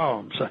these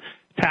problems.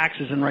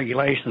 Taxes and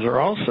regulations are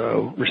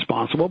also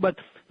responsible, but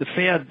the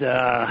Fed,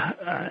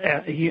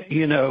 as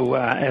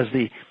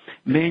the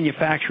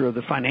manufacturer of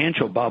the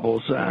financial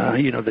bubbles,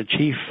 the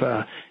chief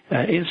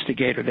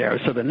instigator there.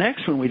 So the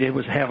next one we did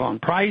was have on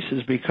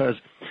prices because,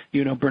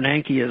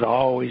 Bernanke is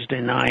always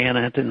denying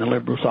it and the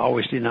liberals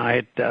always deny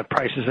it.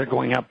 Prices are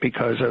going up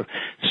because of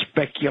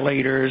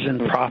speculators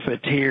and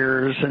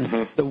profiteers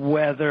and the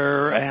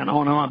weather and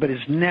on, but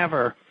it's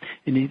never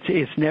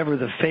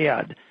the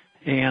Fed.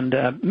 And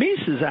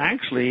Mises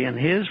actually, in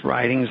his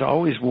writings,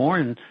 always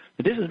warned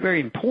that this is very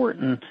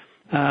important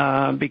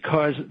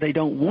because they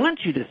don't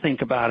want you to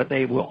think about it.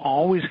 They will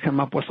always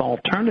come up with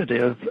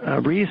alternative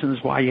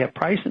reasons why you have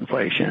price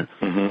inflation.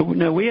 But,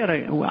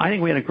 I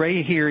think we had a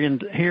great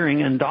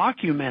hearing and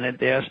documented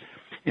this.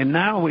 And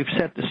now we've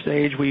set the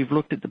stage. We've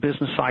looked at the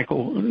business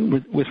cycle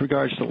with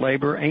regards to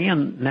labor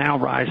and now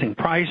rising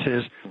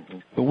prices.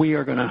 But we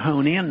are going to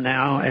hone in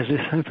now as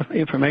this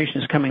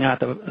information is coming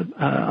out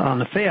on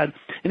the Fed.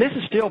 And this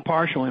is still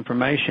partial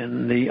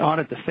information. The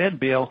Audit the Fed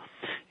bill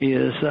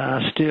is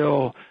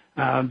still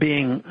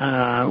being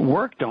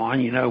worked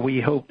on.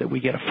 We hope that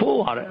we get a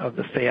full audit of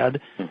the Fed,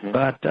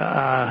 but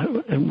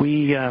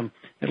we at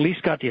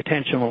least got the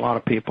attention of a lot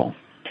of people.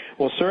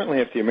 Well, certainly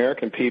if the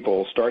American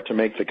people start to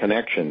make the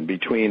connection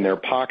between their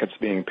pockets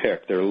being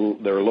picked, their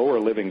lower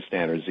living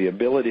standards, the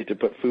ability to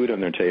put food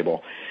on their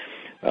table,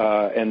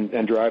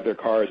 and drive their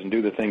cars and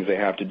do the things they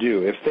have to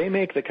do, if they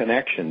make the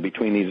connection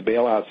between these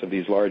bailouts of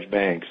these large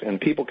banks and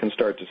people can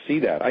start to see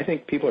that, I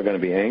think people are going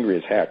to be angry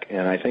as heck,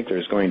 and I think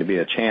there's going to be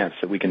a chance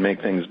that we can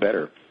make things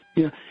better.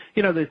 Yeah.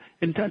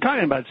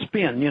 Talking about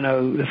spin,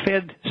 the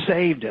Fed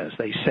saved us.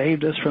 They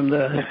saved us from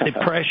the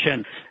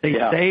Depression. They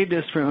saved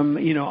us from,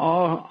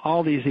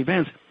 all these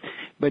events.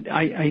 But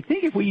I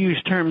think if we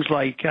use terms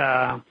like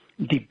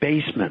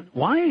debasement,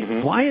 why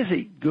is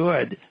it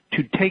good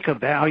to take a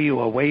value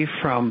away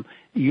from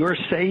your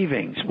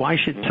savings? Why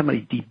should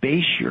somebody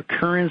debase your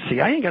currency?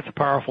 I think that's a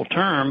powerful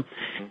term,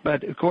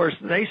 but of course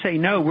they say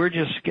no. We're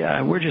just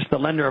the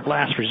lender of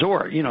last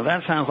resort.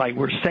 That sounds like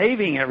we're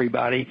saving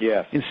everybody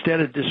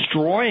instead of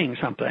destroying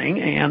something.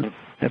 And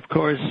of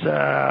course,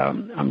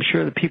 I'm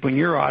sure the people in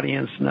your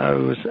audience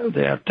knows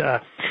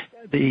that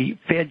the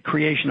Fed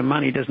creation of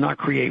money does not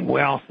create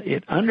wealth.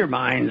 It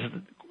undermines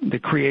the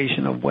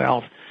creation of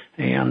wealth.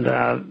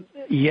 And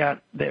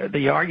yet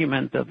the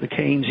argument of the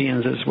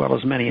Keynesians, as well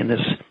as many in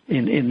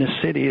this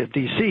city of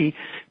D.C.,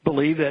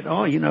 believe that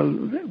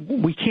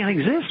we can't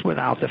exist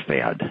without the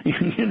Fed.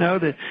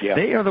 That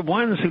they are the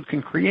ones who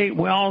can create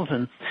wealth,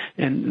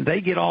 and they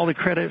get all the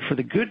credit for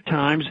the good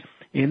times,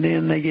 and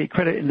then they get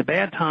credit in the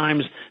bad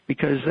times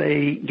because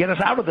they get us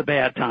out of the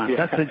bad times.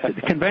 That's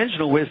the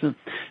conventional wisdom.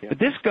 But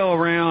this go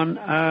around,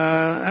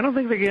 I don't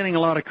think they're getting a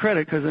lot of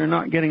credit because they're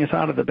not getting us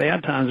out of the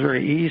bad times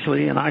very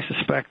easily, and I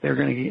suspect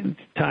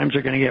times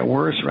are going to get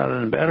worse rather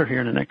than better here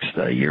in the next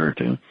year or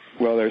two.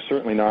 Well, they're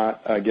certainly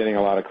not getting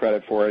a lot of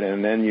credit for it,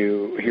 and then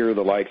you hear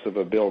the likes of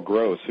a Bill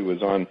Gross, who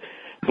was on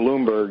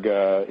Bloomberg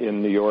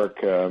in New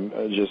York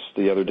just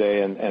the other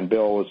day, and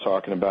Bill was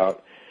talking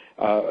about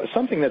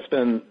something that's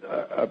been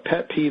a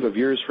pet peeve of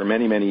yours for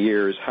many, many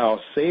years, how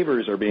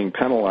savers are being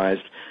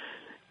penalized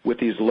with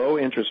these low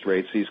interest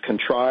rates, these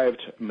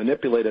contrived,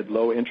 manipulated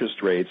low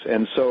interest rates.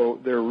 And so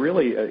they're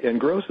really, and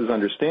Gross is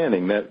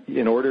understanding that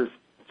in order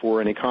for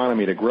an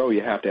economy to grow,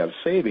 you have to have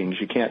savings.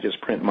 You can't just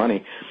print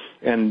money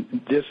and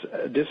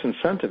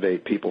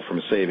disincentivate people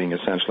from saving,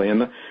 essentially.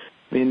 And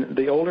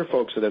the older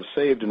folks that have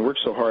saved and worked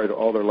so hard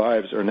all their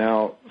lives are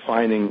now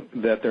finding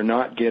that they're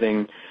not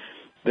getting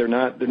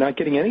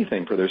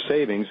anything for their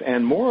savings.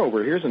 And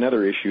moreover, here's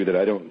another issue that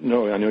I don't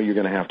know. I know you're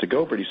going to have to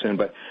go pretty soon,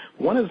 but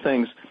one of the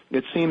things,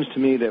 it seems to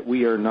me that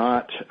we are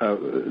not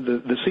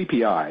the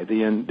CPI,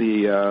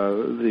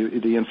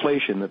 the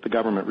inflation that the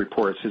government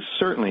reports is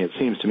certainly, it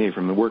seems to me,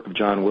 from the work of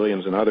John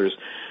Williams and others,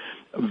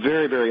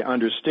 very, very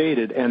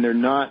understated, and they're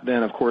not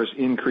then, of course,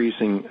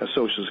 increasing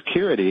Social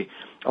Security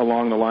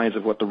along the lines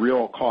of what the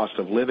real cost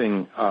of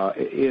living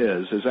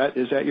is. Is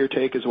that your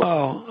take as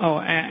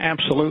well?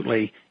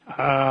 Absolutely.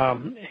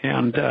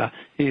 And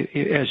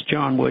as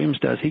John Williams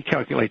does, he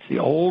calculates the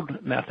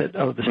old method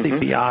of the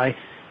CPI,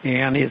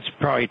 and it's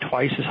probably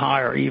twice as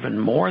high or even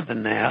more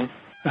than that.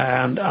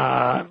 And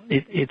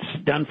it's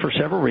done for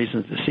several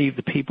reasons: to deceive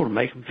the people, to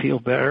make them feel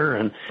better,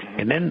 and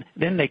then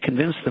they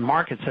convince the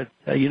markets that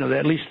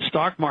at least the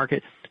stock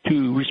market,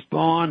 to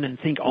respond and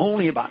think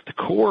only about the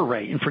core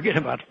rate and forget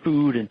about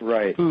food and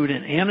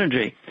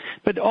energy.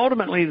 But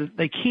ultimately,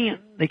 they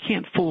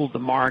can't fool the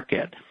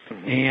market,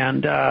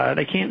 and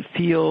they can't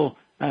fool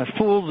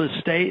the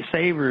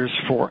savers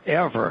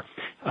forever.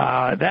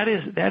 That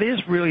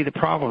is really the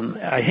problem.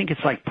 I think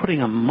it's like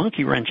putting a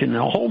monkey wrench in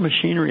the whole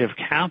machinery of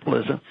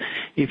capitalism.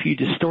 If you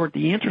distort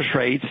the interest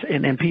rates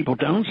and then people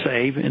don't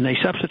save, and they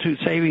substitute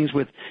savings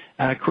with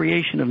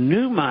creation of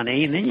new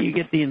money, and then you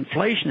get the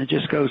inflation that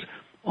just goes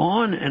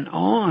on and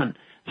on.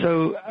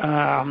 So,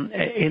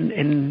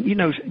 and you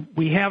know,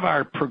 we have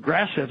our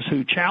progressives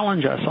who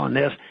challenge us on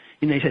this,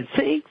 and they said,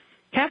 see,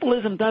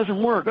 capitalism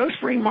doesn't work. Those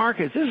free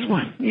markets, this is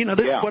what, you know,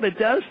 this is what it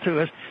does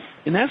to us.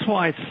 And that's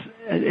why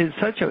it's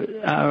such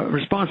a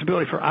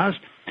responsibility for us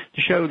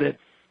to show that,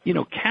 you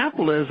know,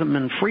 capitalism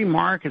and free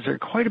markets are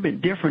quite a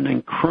bit different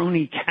than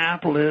crony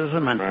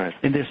capitalism and,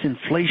 and this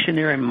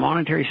inflationary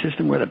monetary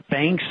system where the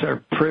banks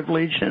are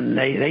privileged and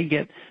they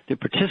get to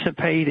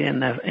participate in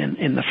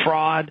the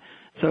fraud.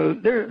 So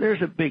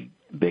there's a big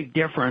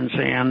difference,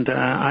 and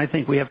I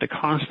think we have to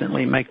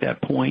constantly make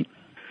that point.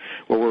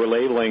 Well, we're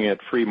labeling it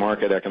free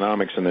market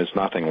economics, and there's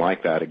nothing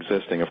like that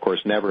existing. Of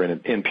course, never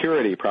in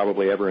purity,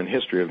 probably ever in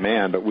history of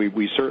man, but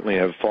we certainly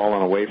have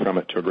fallen away from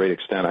it to a great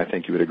extent. I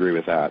think you would agree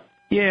with that.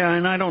 Yeah,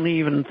 and I don't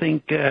even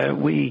think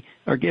we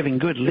are giving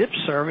good lip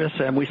service,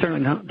 and we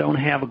certainly don't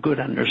have a good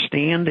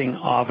understanding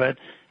of it.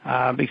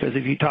 Because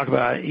if you talk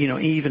about, you know,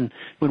 even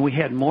when we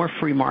had more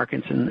free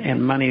markets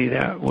and money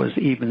that was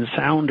even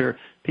sounder,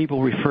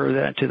 people refer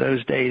that to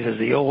those days as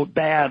the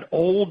bad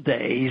old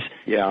days.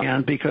 Yeah.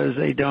 And because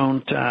they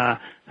don't,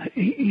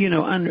 you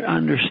know,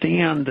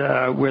 understand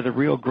where the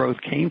real growth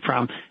came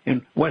from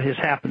and what has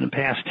happened in the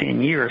past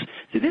 10 years.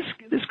 See,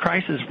 this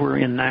crisis we're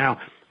in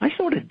now, I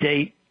sort of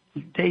date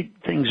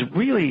things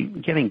really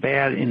getting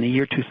bad in the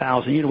year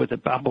 2000, you know, with the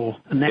bubble,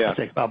 the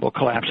Nasdaq bubble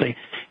collapsing.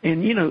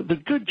 And, you know, the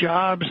good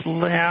jobs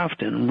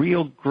left and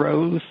real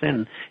growth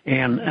and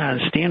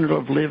standard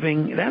of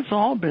living, that's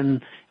all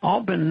been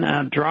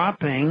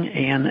dropping.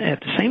 And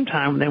at the same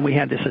time, then we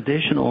had this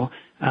additional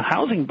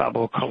housing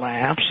bubble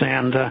collapse,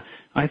 and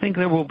I think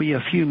there will be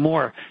a few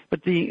more.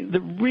 But the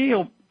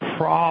real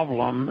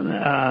problem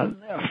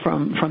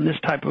from this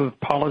type of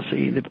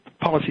policy, the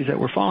policies that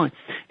we're following,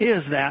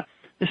 is that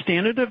the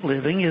standard of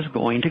living is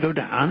going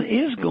down.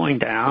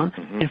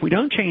 If we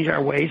don't change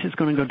our ways, it's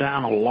going to go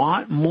down a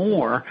lot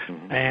more.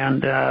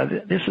 And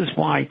this is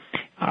why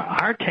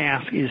our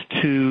task is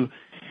to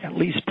at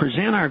least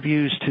present our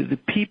views to the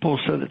people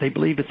so that they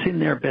believe it's in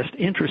their best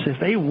interest. If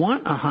they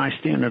want a high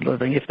standard of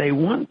living, if they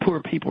want poor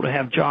people to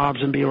have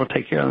jobs and be able to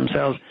take care of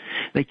themselves,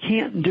 they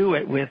can't do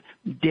it with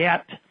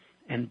debt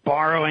and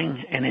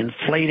borrowing and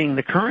inflating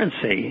the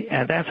currency.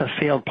 That's a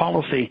failed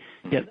policy,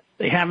 yet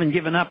they haven't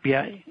given up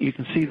yet. You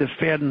can see the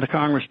Fed and the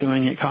Congress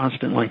doing it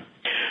constantly.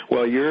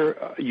 Well,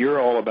 you're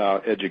all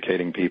about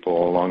educating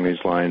people along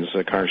these lines,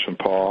 Congressman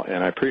Paul,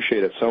 and I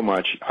appreciate it so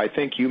much. I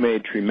think you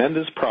made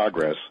tremendous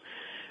progress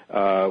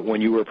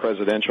when you were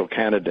presidential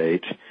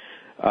candidate.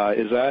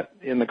 Is that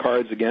in the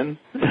cards again,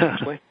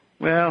 potentially?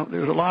 Well,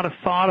 there's a lot of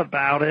thought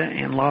about it,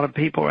 and a lot of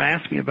people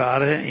ask me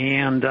about it,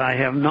 and I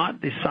have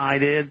not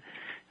decided.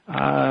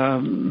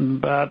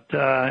 But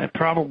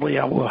probably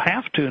I will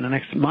have to in the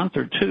next month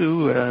or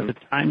two. The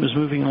time is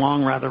moving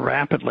along rather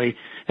rapidly.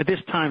 At this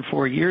time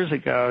 4 years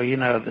ago, you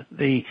know,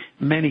 the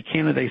many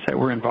candidates that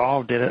were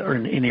involved in it, or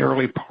in the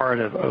early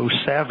part of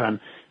 2007,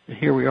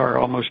 here we are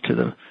almost to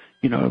the,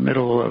 you know,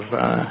 middle of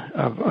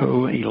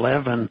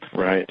 2011.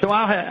 Right. So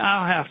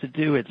I'll have to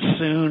do it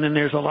soon, and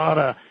there's a lot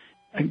of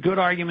good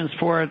arguments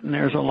for it, and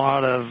there's a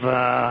lot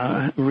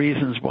of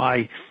reasons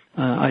why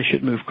I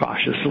should move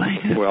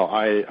cautiously. Well,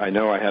 I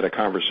know I had a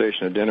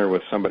conversation at dinner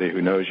with somebody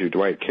who knows you,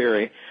 Dwight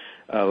Carey,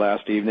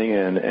 last evening,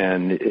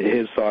 and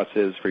his thoughts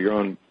is, for your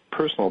own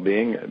personal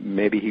being,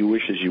 maybe he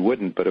wishes you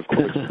wouldn't, but of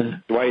course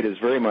Dwight is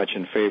very much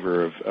in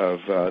favor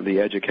of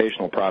the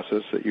educational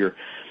process that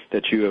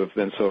you have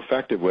been so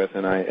effective with,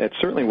 and it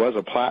certainly was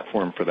a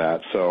platform for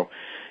that. So,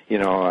 you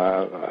know,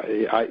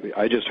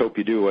 I just hope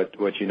you do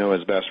what you know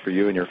is best for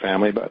you and your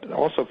family, but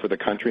also for the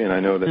country, and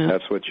I know that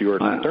that's what you are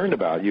concerned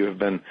about. You have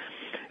been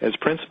as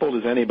principled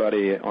as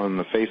anybody on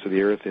the face of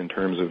the earth in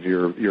terms of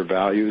your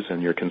values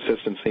and your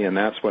consistency, and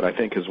that's what I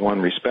think has won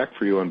respect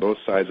for you on both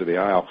sides of the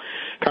aisle.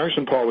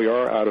 Congressman Paul, we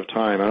are out of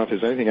time. I don't know if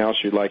there's anything else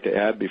you'd like to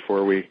add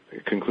before we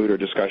conclude our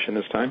discussion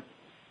this time.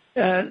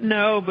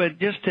 No, but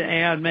just to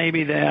add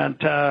maybe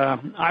that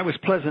I was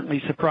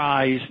pleasantly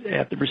surprised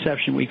at the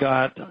reception we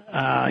got,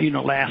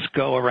 last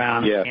go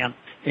around. Yeah.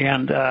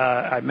 And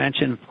I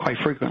mentioned quite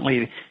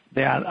frequently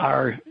that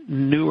our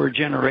newer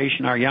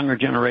generation, our younger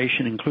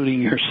generation,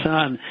 including your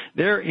son,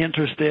 they're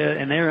interested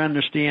and they're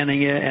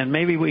understanding it, and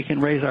maybe we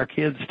can raise our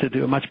kids to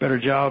do a much better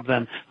job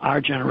than our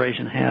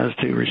generation has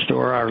to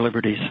restore our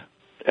liberties.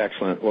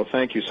 Excellent. Well,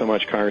 thank you so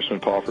much, Congressman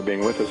Paul, for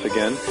being with us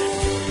again.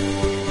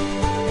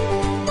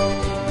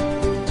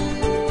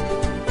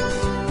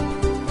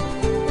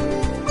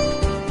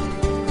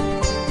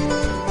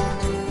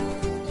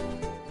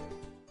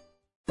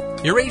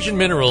 Eurasian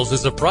Minerals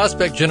is a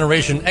prospect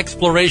generation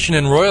exploration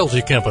and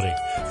royalty company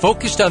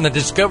focused on the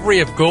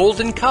discovery of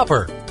gold and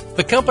copper.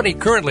 The company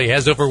currently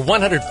has over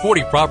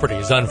 140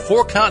 properties on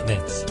 4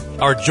 continents.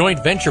 Our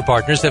joint venture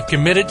partners have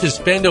committed to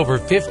spend over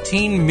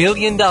 $15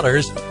 million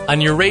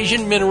on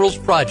Eurasian Minerals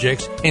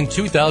projects in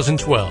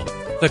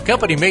 2012. The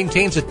company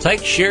maintains a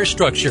tight share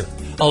structure,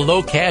 a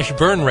low cash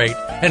burn rate,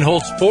 and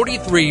holds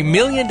 $43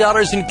 million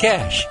in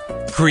cash,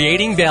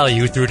 creating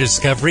value through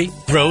discovery,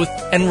 growth,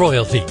 and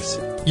royalties.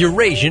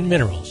 Eurasian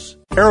Minerals.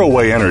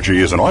 Arroway Energy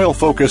is an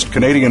oil-focused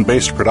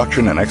Canadian-based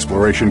production and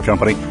exploration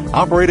company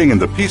operating in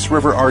the Peace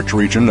River Arch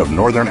region of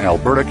northern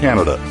Alberta,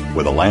 Canada,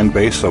 with a land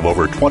base of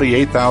over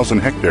 28,000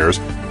 hectares,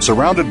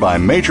 surrounded by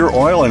major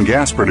oil and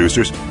gas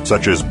producers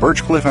such as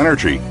Birchcliff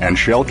Energy and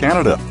Shell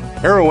Canada.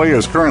 Arroway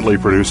is currently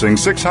producing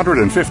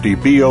 650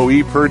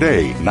 BOE per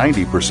day,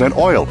 90%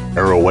 oil.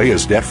 Arroway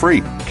is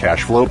debt-free,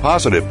 cash flow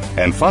positive,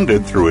 and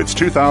funded through its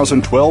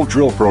 2012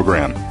 drill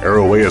program.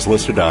 Arroway is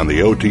listed on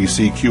the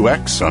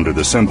OTCQX under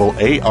the symbol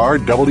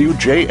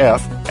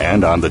ARWJF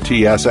and on the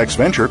TSX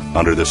Venture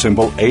under the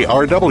symbol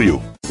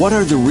ARW. What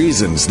are the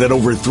reasons that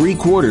over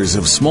 3/4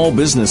 of small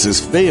businesses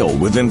fail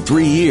within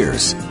 3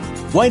 years?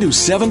 Why do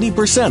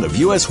 70% of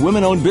U.S.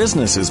 women-owned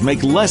businesses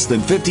make less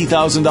than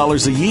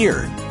 $50,000 a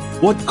year?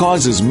 What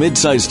causes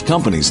mid-sized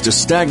companies to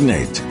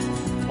stagnate?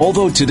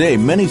 Although today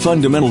many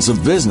fundamentals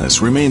of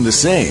business remain the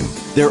same,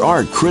 there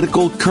are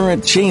critical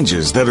current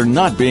changes that are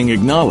not being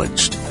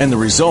acknowledged, and the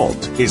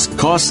result is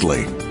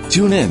costly.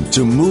 Tune in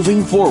to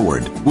Moving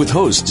Forward with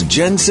host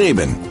Jen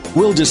Sabin.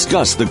 We'll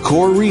discuss the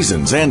core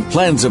reasons and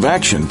plans of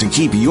action to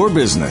keep your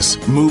business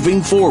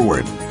moving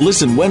forward.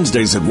 Listen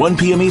Wednesdays at 1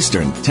 p.m.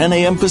 Eastern, 10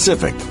 a.m.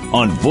 Pacific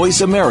on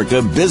Voice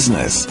America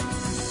Business.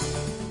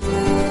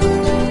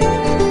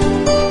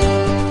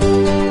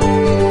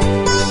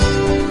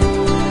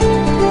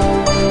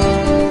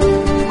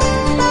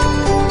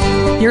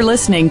 You're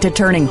listening to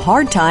Turning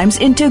Hard Times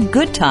into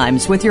Good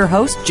Times with your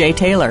host, Jay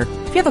Taylor.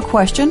 If you have a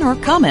question or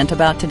comment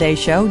about today's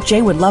show,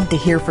 Jay would love to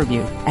hear from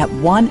you at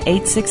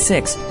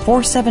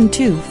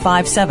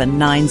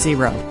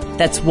 1-866-472-5790.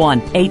 That's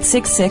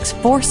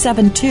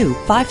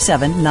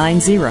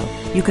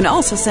 1-866-472-5790. You can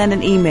also send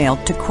an email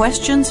to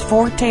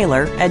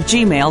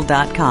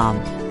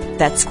questionsfortaylor@gmail.com.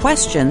 That's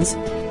questions,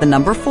 the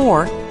number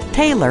 4,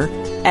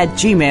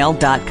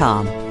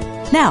 Taylor@gmail.com.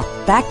 Now,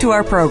 back to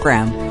our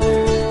program.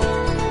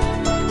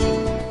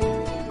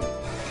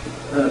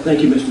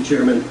 Thank you, Mr.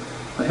 Chairman.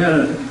 I had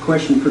a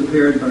question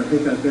prepared, but I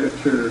think I'd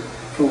better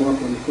follow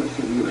up on the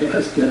question you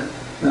asked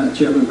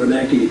Chairman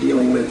Bernanke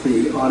dealing with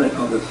the audit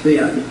of the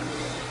Fed.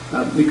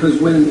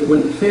 Because when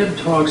the Fed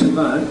talks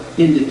about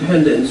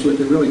independence, what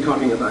they're really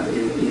talking about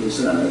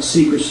is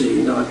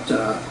secrecy, not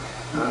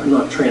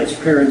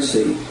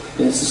transparency.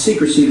 And it's the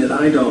secrecy that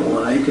I don't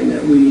like and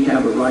that we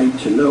have a right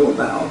to know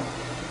about.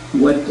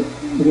 What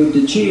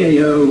the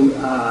GAO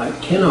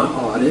cannot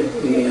audit,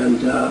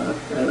 and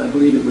I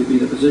believe it would be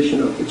the position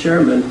of the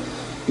chairman,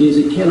 is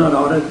it cannot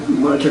audit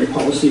monetary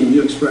policy, and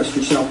you expressed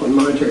yourself on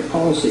monetary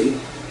policy,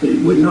 that it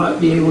would not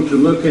be able to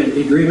look at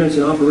agreements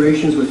and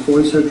operations with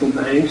foreign central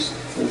banks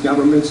and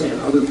governments and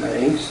other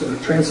banks, or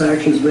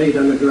transactions made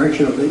under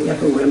direction of the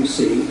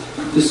FOMC,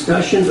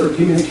 discussions or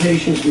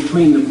communications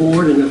between the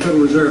board and the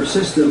Federal Reserve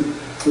System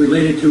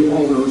related to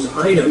all those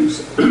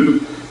items.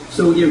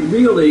 So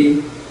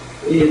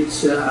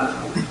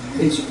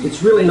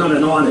it's really not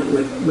an audit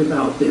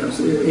without this.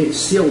 It's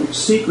still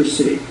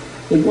secrecy.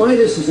 And why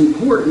this is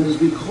important is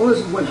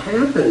because of what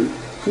happened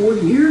 4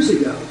 years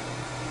ago.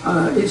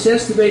 It's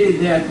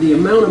estimated that the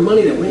amount of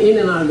money that went in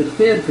and out of the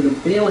Fed for the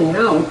bailing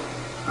out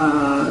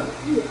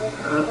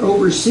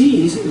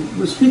overseas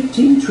was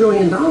 $15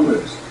 trillion.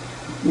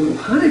 Well,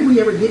 how did we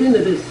ever get into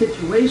this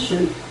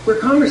situation where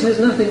Congress has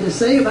nothing to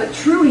say about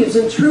trillions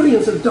and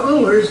trillions of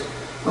dollars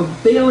of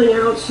bailing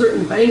out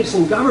certain banks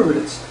and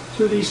governments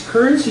through these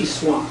currency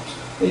swaps?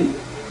 And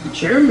the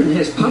chairman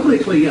has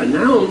publicly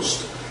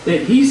announced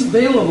that he's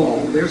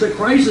available. There's a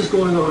crisis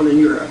going on in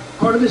Europe,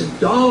 part of this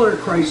dollar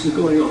crisis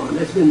going on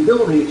that's been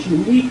building. It's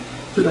unique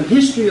to the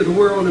history of the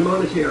world in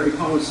monetary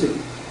policy.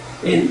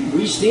 And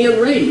we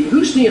stand ready.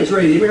 Who stands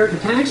ready? The American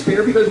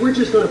taxpayer, because we're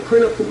just going to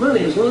print up the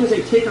money. As long as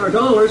they take our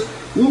dollars,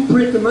 we'll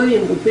print the money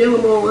and we'll bail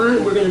them all out,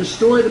 and we're going to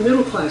destroy the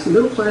middle class. The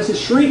middle class is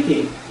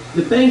shrinking.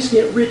 The banks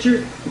get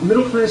richer, the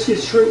middle class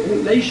gets shrink,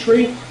 they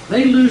shrink,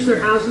 they lose their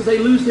houses, they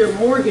lose their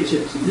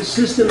mortgages. This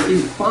system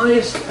is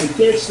biased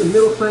against the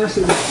middle class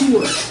and the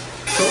poor.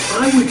 So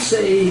I would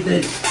say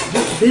that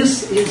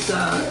this is,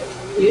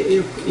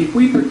 if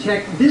we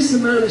protect this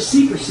amount of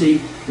secrecy,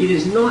 it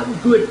is not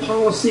good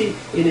policy,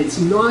 and it's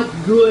not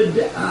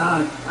good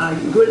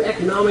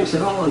economics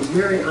at all. It's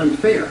very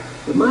unfair.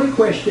 But my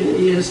question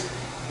is,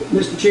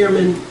 Mr.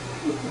 Chairman,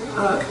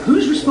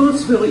 whose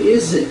responsibility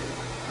is it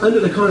under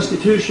the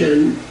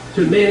Constitution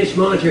to manage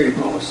monetary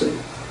policy?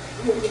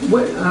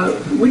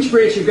 Which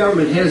branch of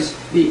government has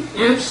the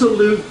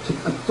absolute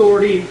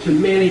authority to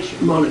manage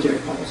monetary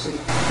policy?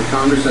 The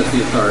Congress has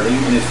the authority,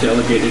 and it's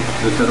delegated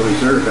to the Federal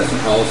Reserve. That's a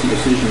policy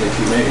decision that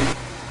you make.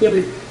 Yeah,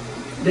 but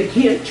they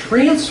can't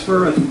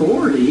transfer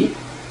authority.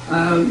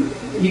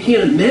 You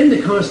can't amend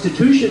the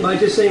Constitution by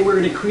just saying we're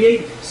going to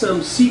create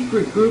some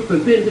secret group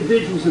of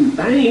individuals and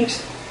banks.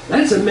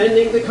 That's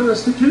amending the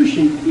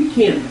Constitution. You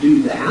can't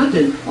do that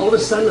and all of a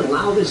sudden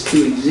allow this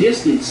to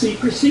exist in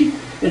secrecy.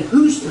 And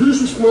whose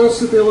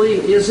responsibility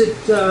is it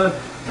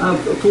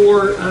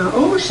for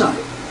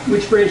oversight?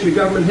 Which branch of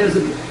government has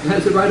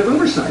the right of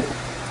oversight?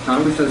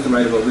 Congress has the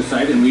right of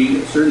oversight, and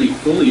we certainly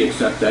fully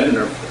accept that, and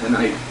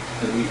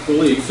we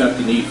fully accept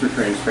the need for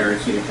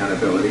transparency and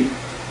accountability.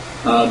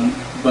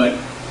 But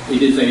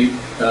it is a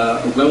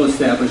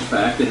well-established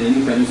fact that an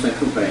independent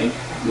central bank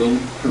will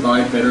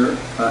provide better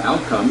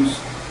outcomes.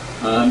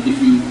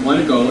 If you want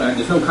to go,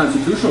 there's no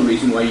constitutional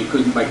reason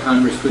why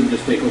Congress couldn't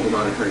just take over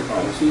monetary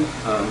policy.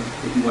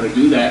 If you want to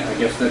do that, I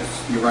guess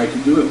that's your right to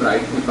do it, but I'm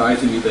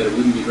advising you that it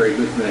wouldn't be very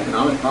good from an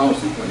economic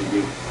policy point of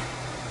view.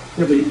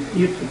 Yeah, but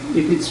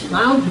if it's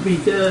allowed to be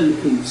done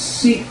in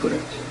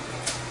secret,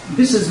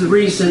 this is the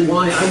reason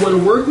why I want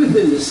to work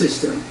within the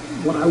system.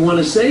 What I want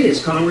to say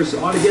is Congress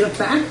ought to get a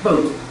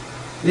backbone.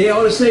 They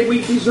ought to say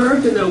we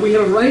deserve to know, we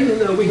have a right to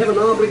know, we have an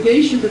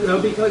obligation to know,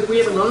 because we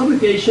have an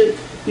obligation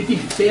to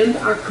defend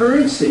our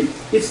currency.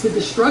 It's the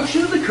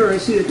destruction of the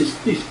currency that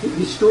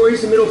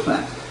destroys the middle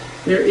class.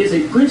 There is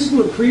a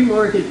principle in free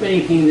market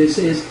banking that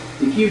says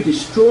if you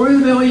destroy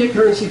the value of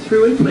currency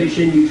through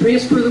inflation, you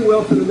transfer the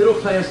wealth of the middle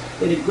class,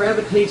 and it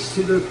gravitates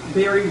to the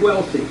very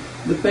wealthy.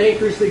 The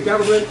bankers, the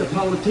government, the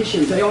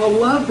politicians, they all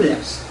love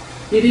this.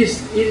 It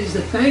is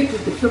the fact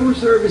that the Federal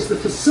Reserve is the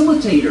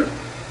facilitator.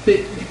 That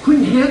you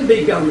couldn't have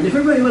big government. If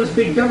everybody loves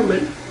big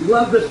government,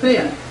 love the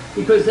Fed,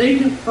 because they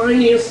can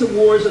finance the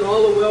wars and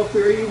all the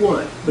welfare you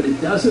want. But it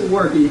doesn't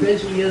work. It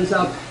eventually ends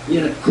up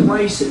in a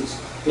crisis.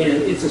 And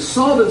it's a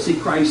solvency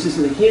crisis,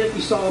 and it can't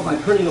be solved by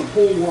printing a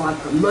whole lot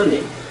of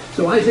money.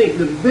 So I think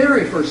the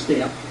very first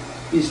step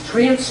is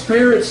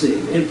transparency,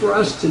 and for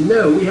us to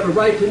know. We have a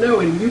right to know,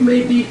 and you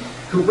may be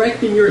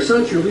correct in your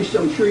assumption, at least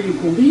I'm sure you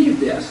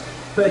believe this,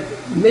 but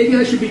maybe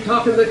I should be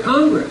talking to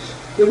Congress.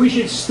 That we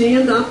should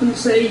stand up and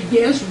say,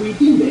 yes, we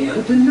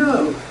demand to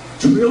know.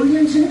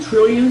 Trillions and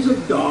trillions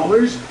of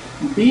dollars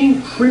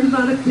being printed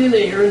out of thin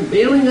air and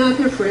bailing out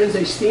their friends.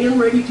 They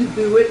stand ready to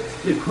do it.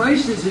 The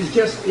crisis is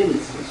just,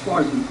 as far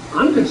as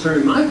I'm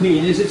concerned, my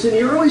opinion is it's in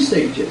the early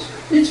stages.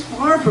 It's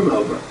far from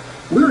over.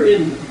 We're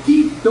in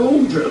deep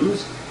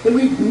doldrums, and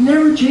we've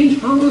never changed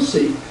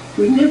policy.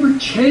 We never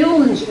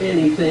challenge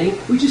anything.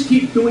 We just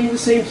keep doing the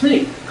same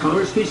thing.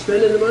 Congress keeps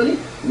spending the money.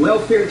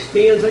 Welfare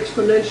expands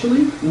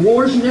exponentially.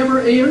 Wars never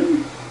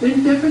end.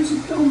 Then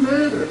deficits don't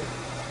matter.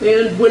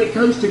 And when it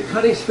comes to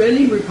cutting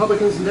spending,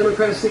 Republicans and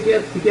Democrats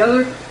get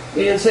together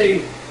and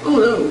say, oh,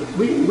 no,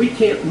 we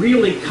can't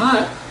really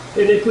cut.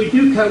 And if we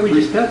do cut, we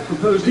just cut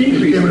proposed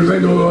increases.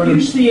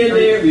 You stand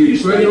there, you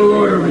stand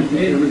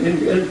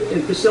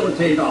and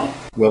facilitate all.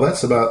 Well,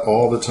 that's about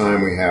all the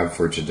time we have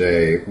for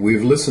today.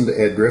 We've listened to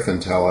Ed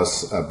Griffin tell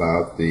us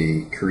about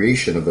the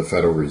creation of the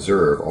Federal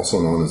Reserve, also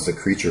known as the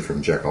creature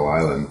from Jekyll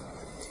Island,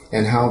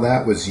 and how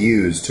that was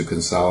used to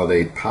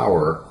consolidate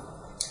power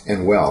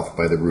and wealth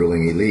by the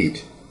ruling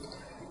elite.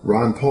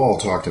 Ron Paul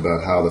talked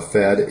about how the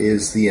Fed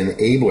is the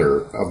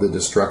enabler of the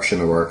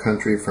destruction of our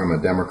country from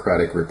a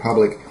democratic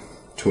republic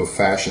to a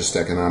fascist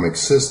economic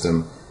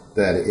system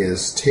that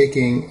is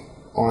taking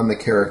on the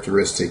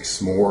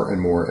characteristics more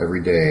and more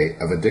every day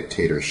of a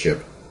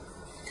dictatorship.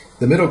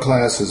 The middle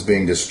class is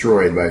being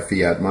destroyed by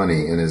fiat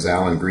money, and as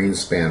Alan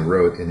Greenspan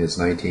wrote in his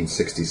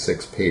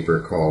 1966 paper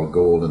called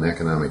Gold and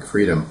Economic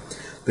Freedom,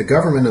 the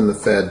government and the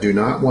Fed do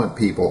not want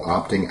people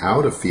opting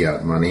out of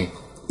fiat money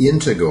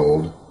into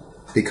gold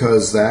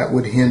because that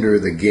would hinder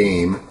the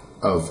game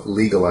of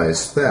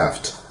legalized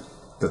theft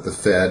that the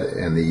Fed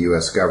and the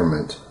U.S.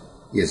 government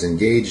is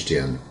engaged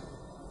in.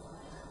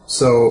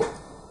 So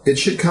it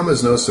should come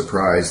as no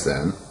surprise,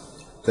 then,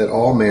 that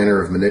all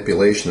manner of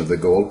manipulation of the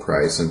gold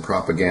price and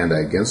propaganda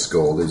against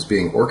gold is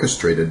being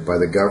orchestrated by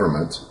the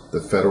government,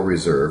 the Federal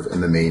Reserve,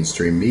 and the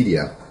mainstream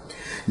media.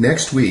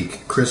 Next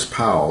week, Chris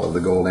Powell of the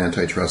Gold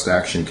Antitrust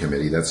Action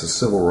Committee, that's a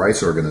civil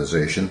rights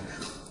organization,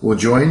 will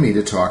join me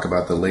to talk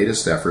about the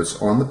latest efforts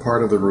on the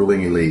part of the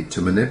ruling elite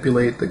to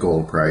manipulate the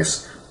gold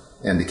price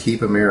and to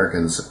keep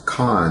Americans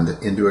conned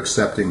into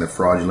accepting the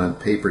fraudulent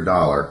paper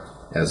dollar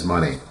as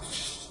money.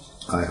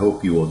 I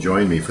hope you will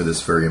join me for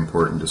this very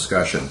important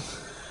discussion.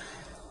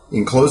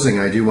 In closing,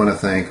 I do want to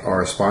thank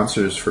our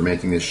sponsors for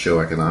making this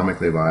show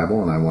economically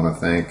viable, and I want to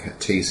thank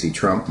Tacey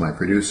Trump, my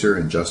producer,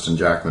 and Justin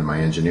Jackman, my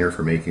engineer,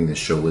 for making this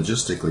show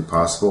logistically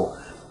possible.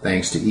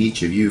 Thanks to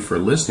each of you for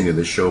listening to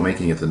this show,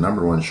 making it the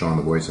 #1 show on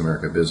the Voice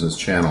America Business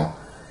Channel.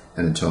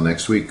 And until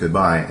next week,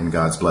 goodbye and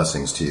God's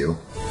blessings to you.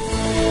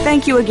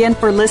 Thank you again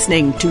for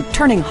listening to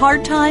Turning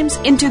Hard Times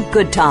into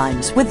Good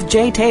Times with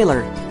Jay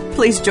Taylor.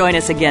 Please join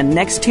us again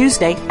next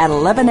Tuesday at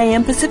 11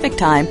 a.m. Pacific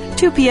Time,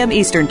 2 p.m.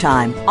 Eastern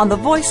Time on the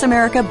Voice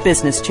America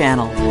Business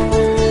Channel.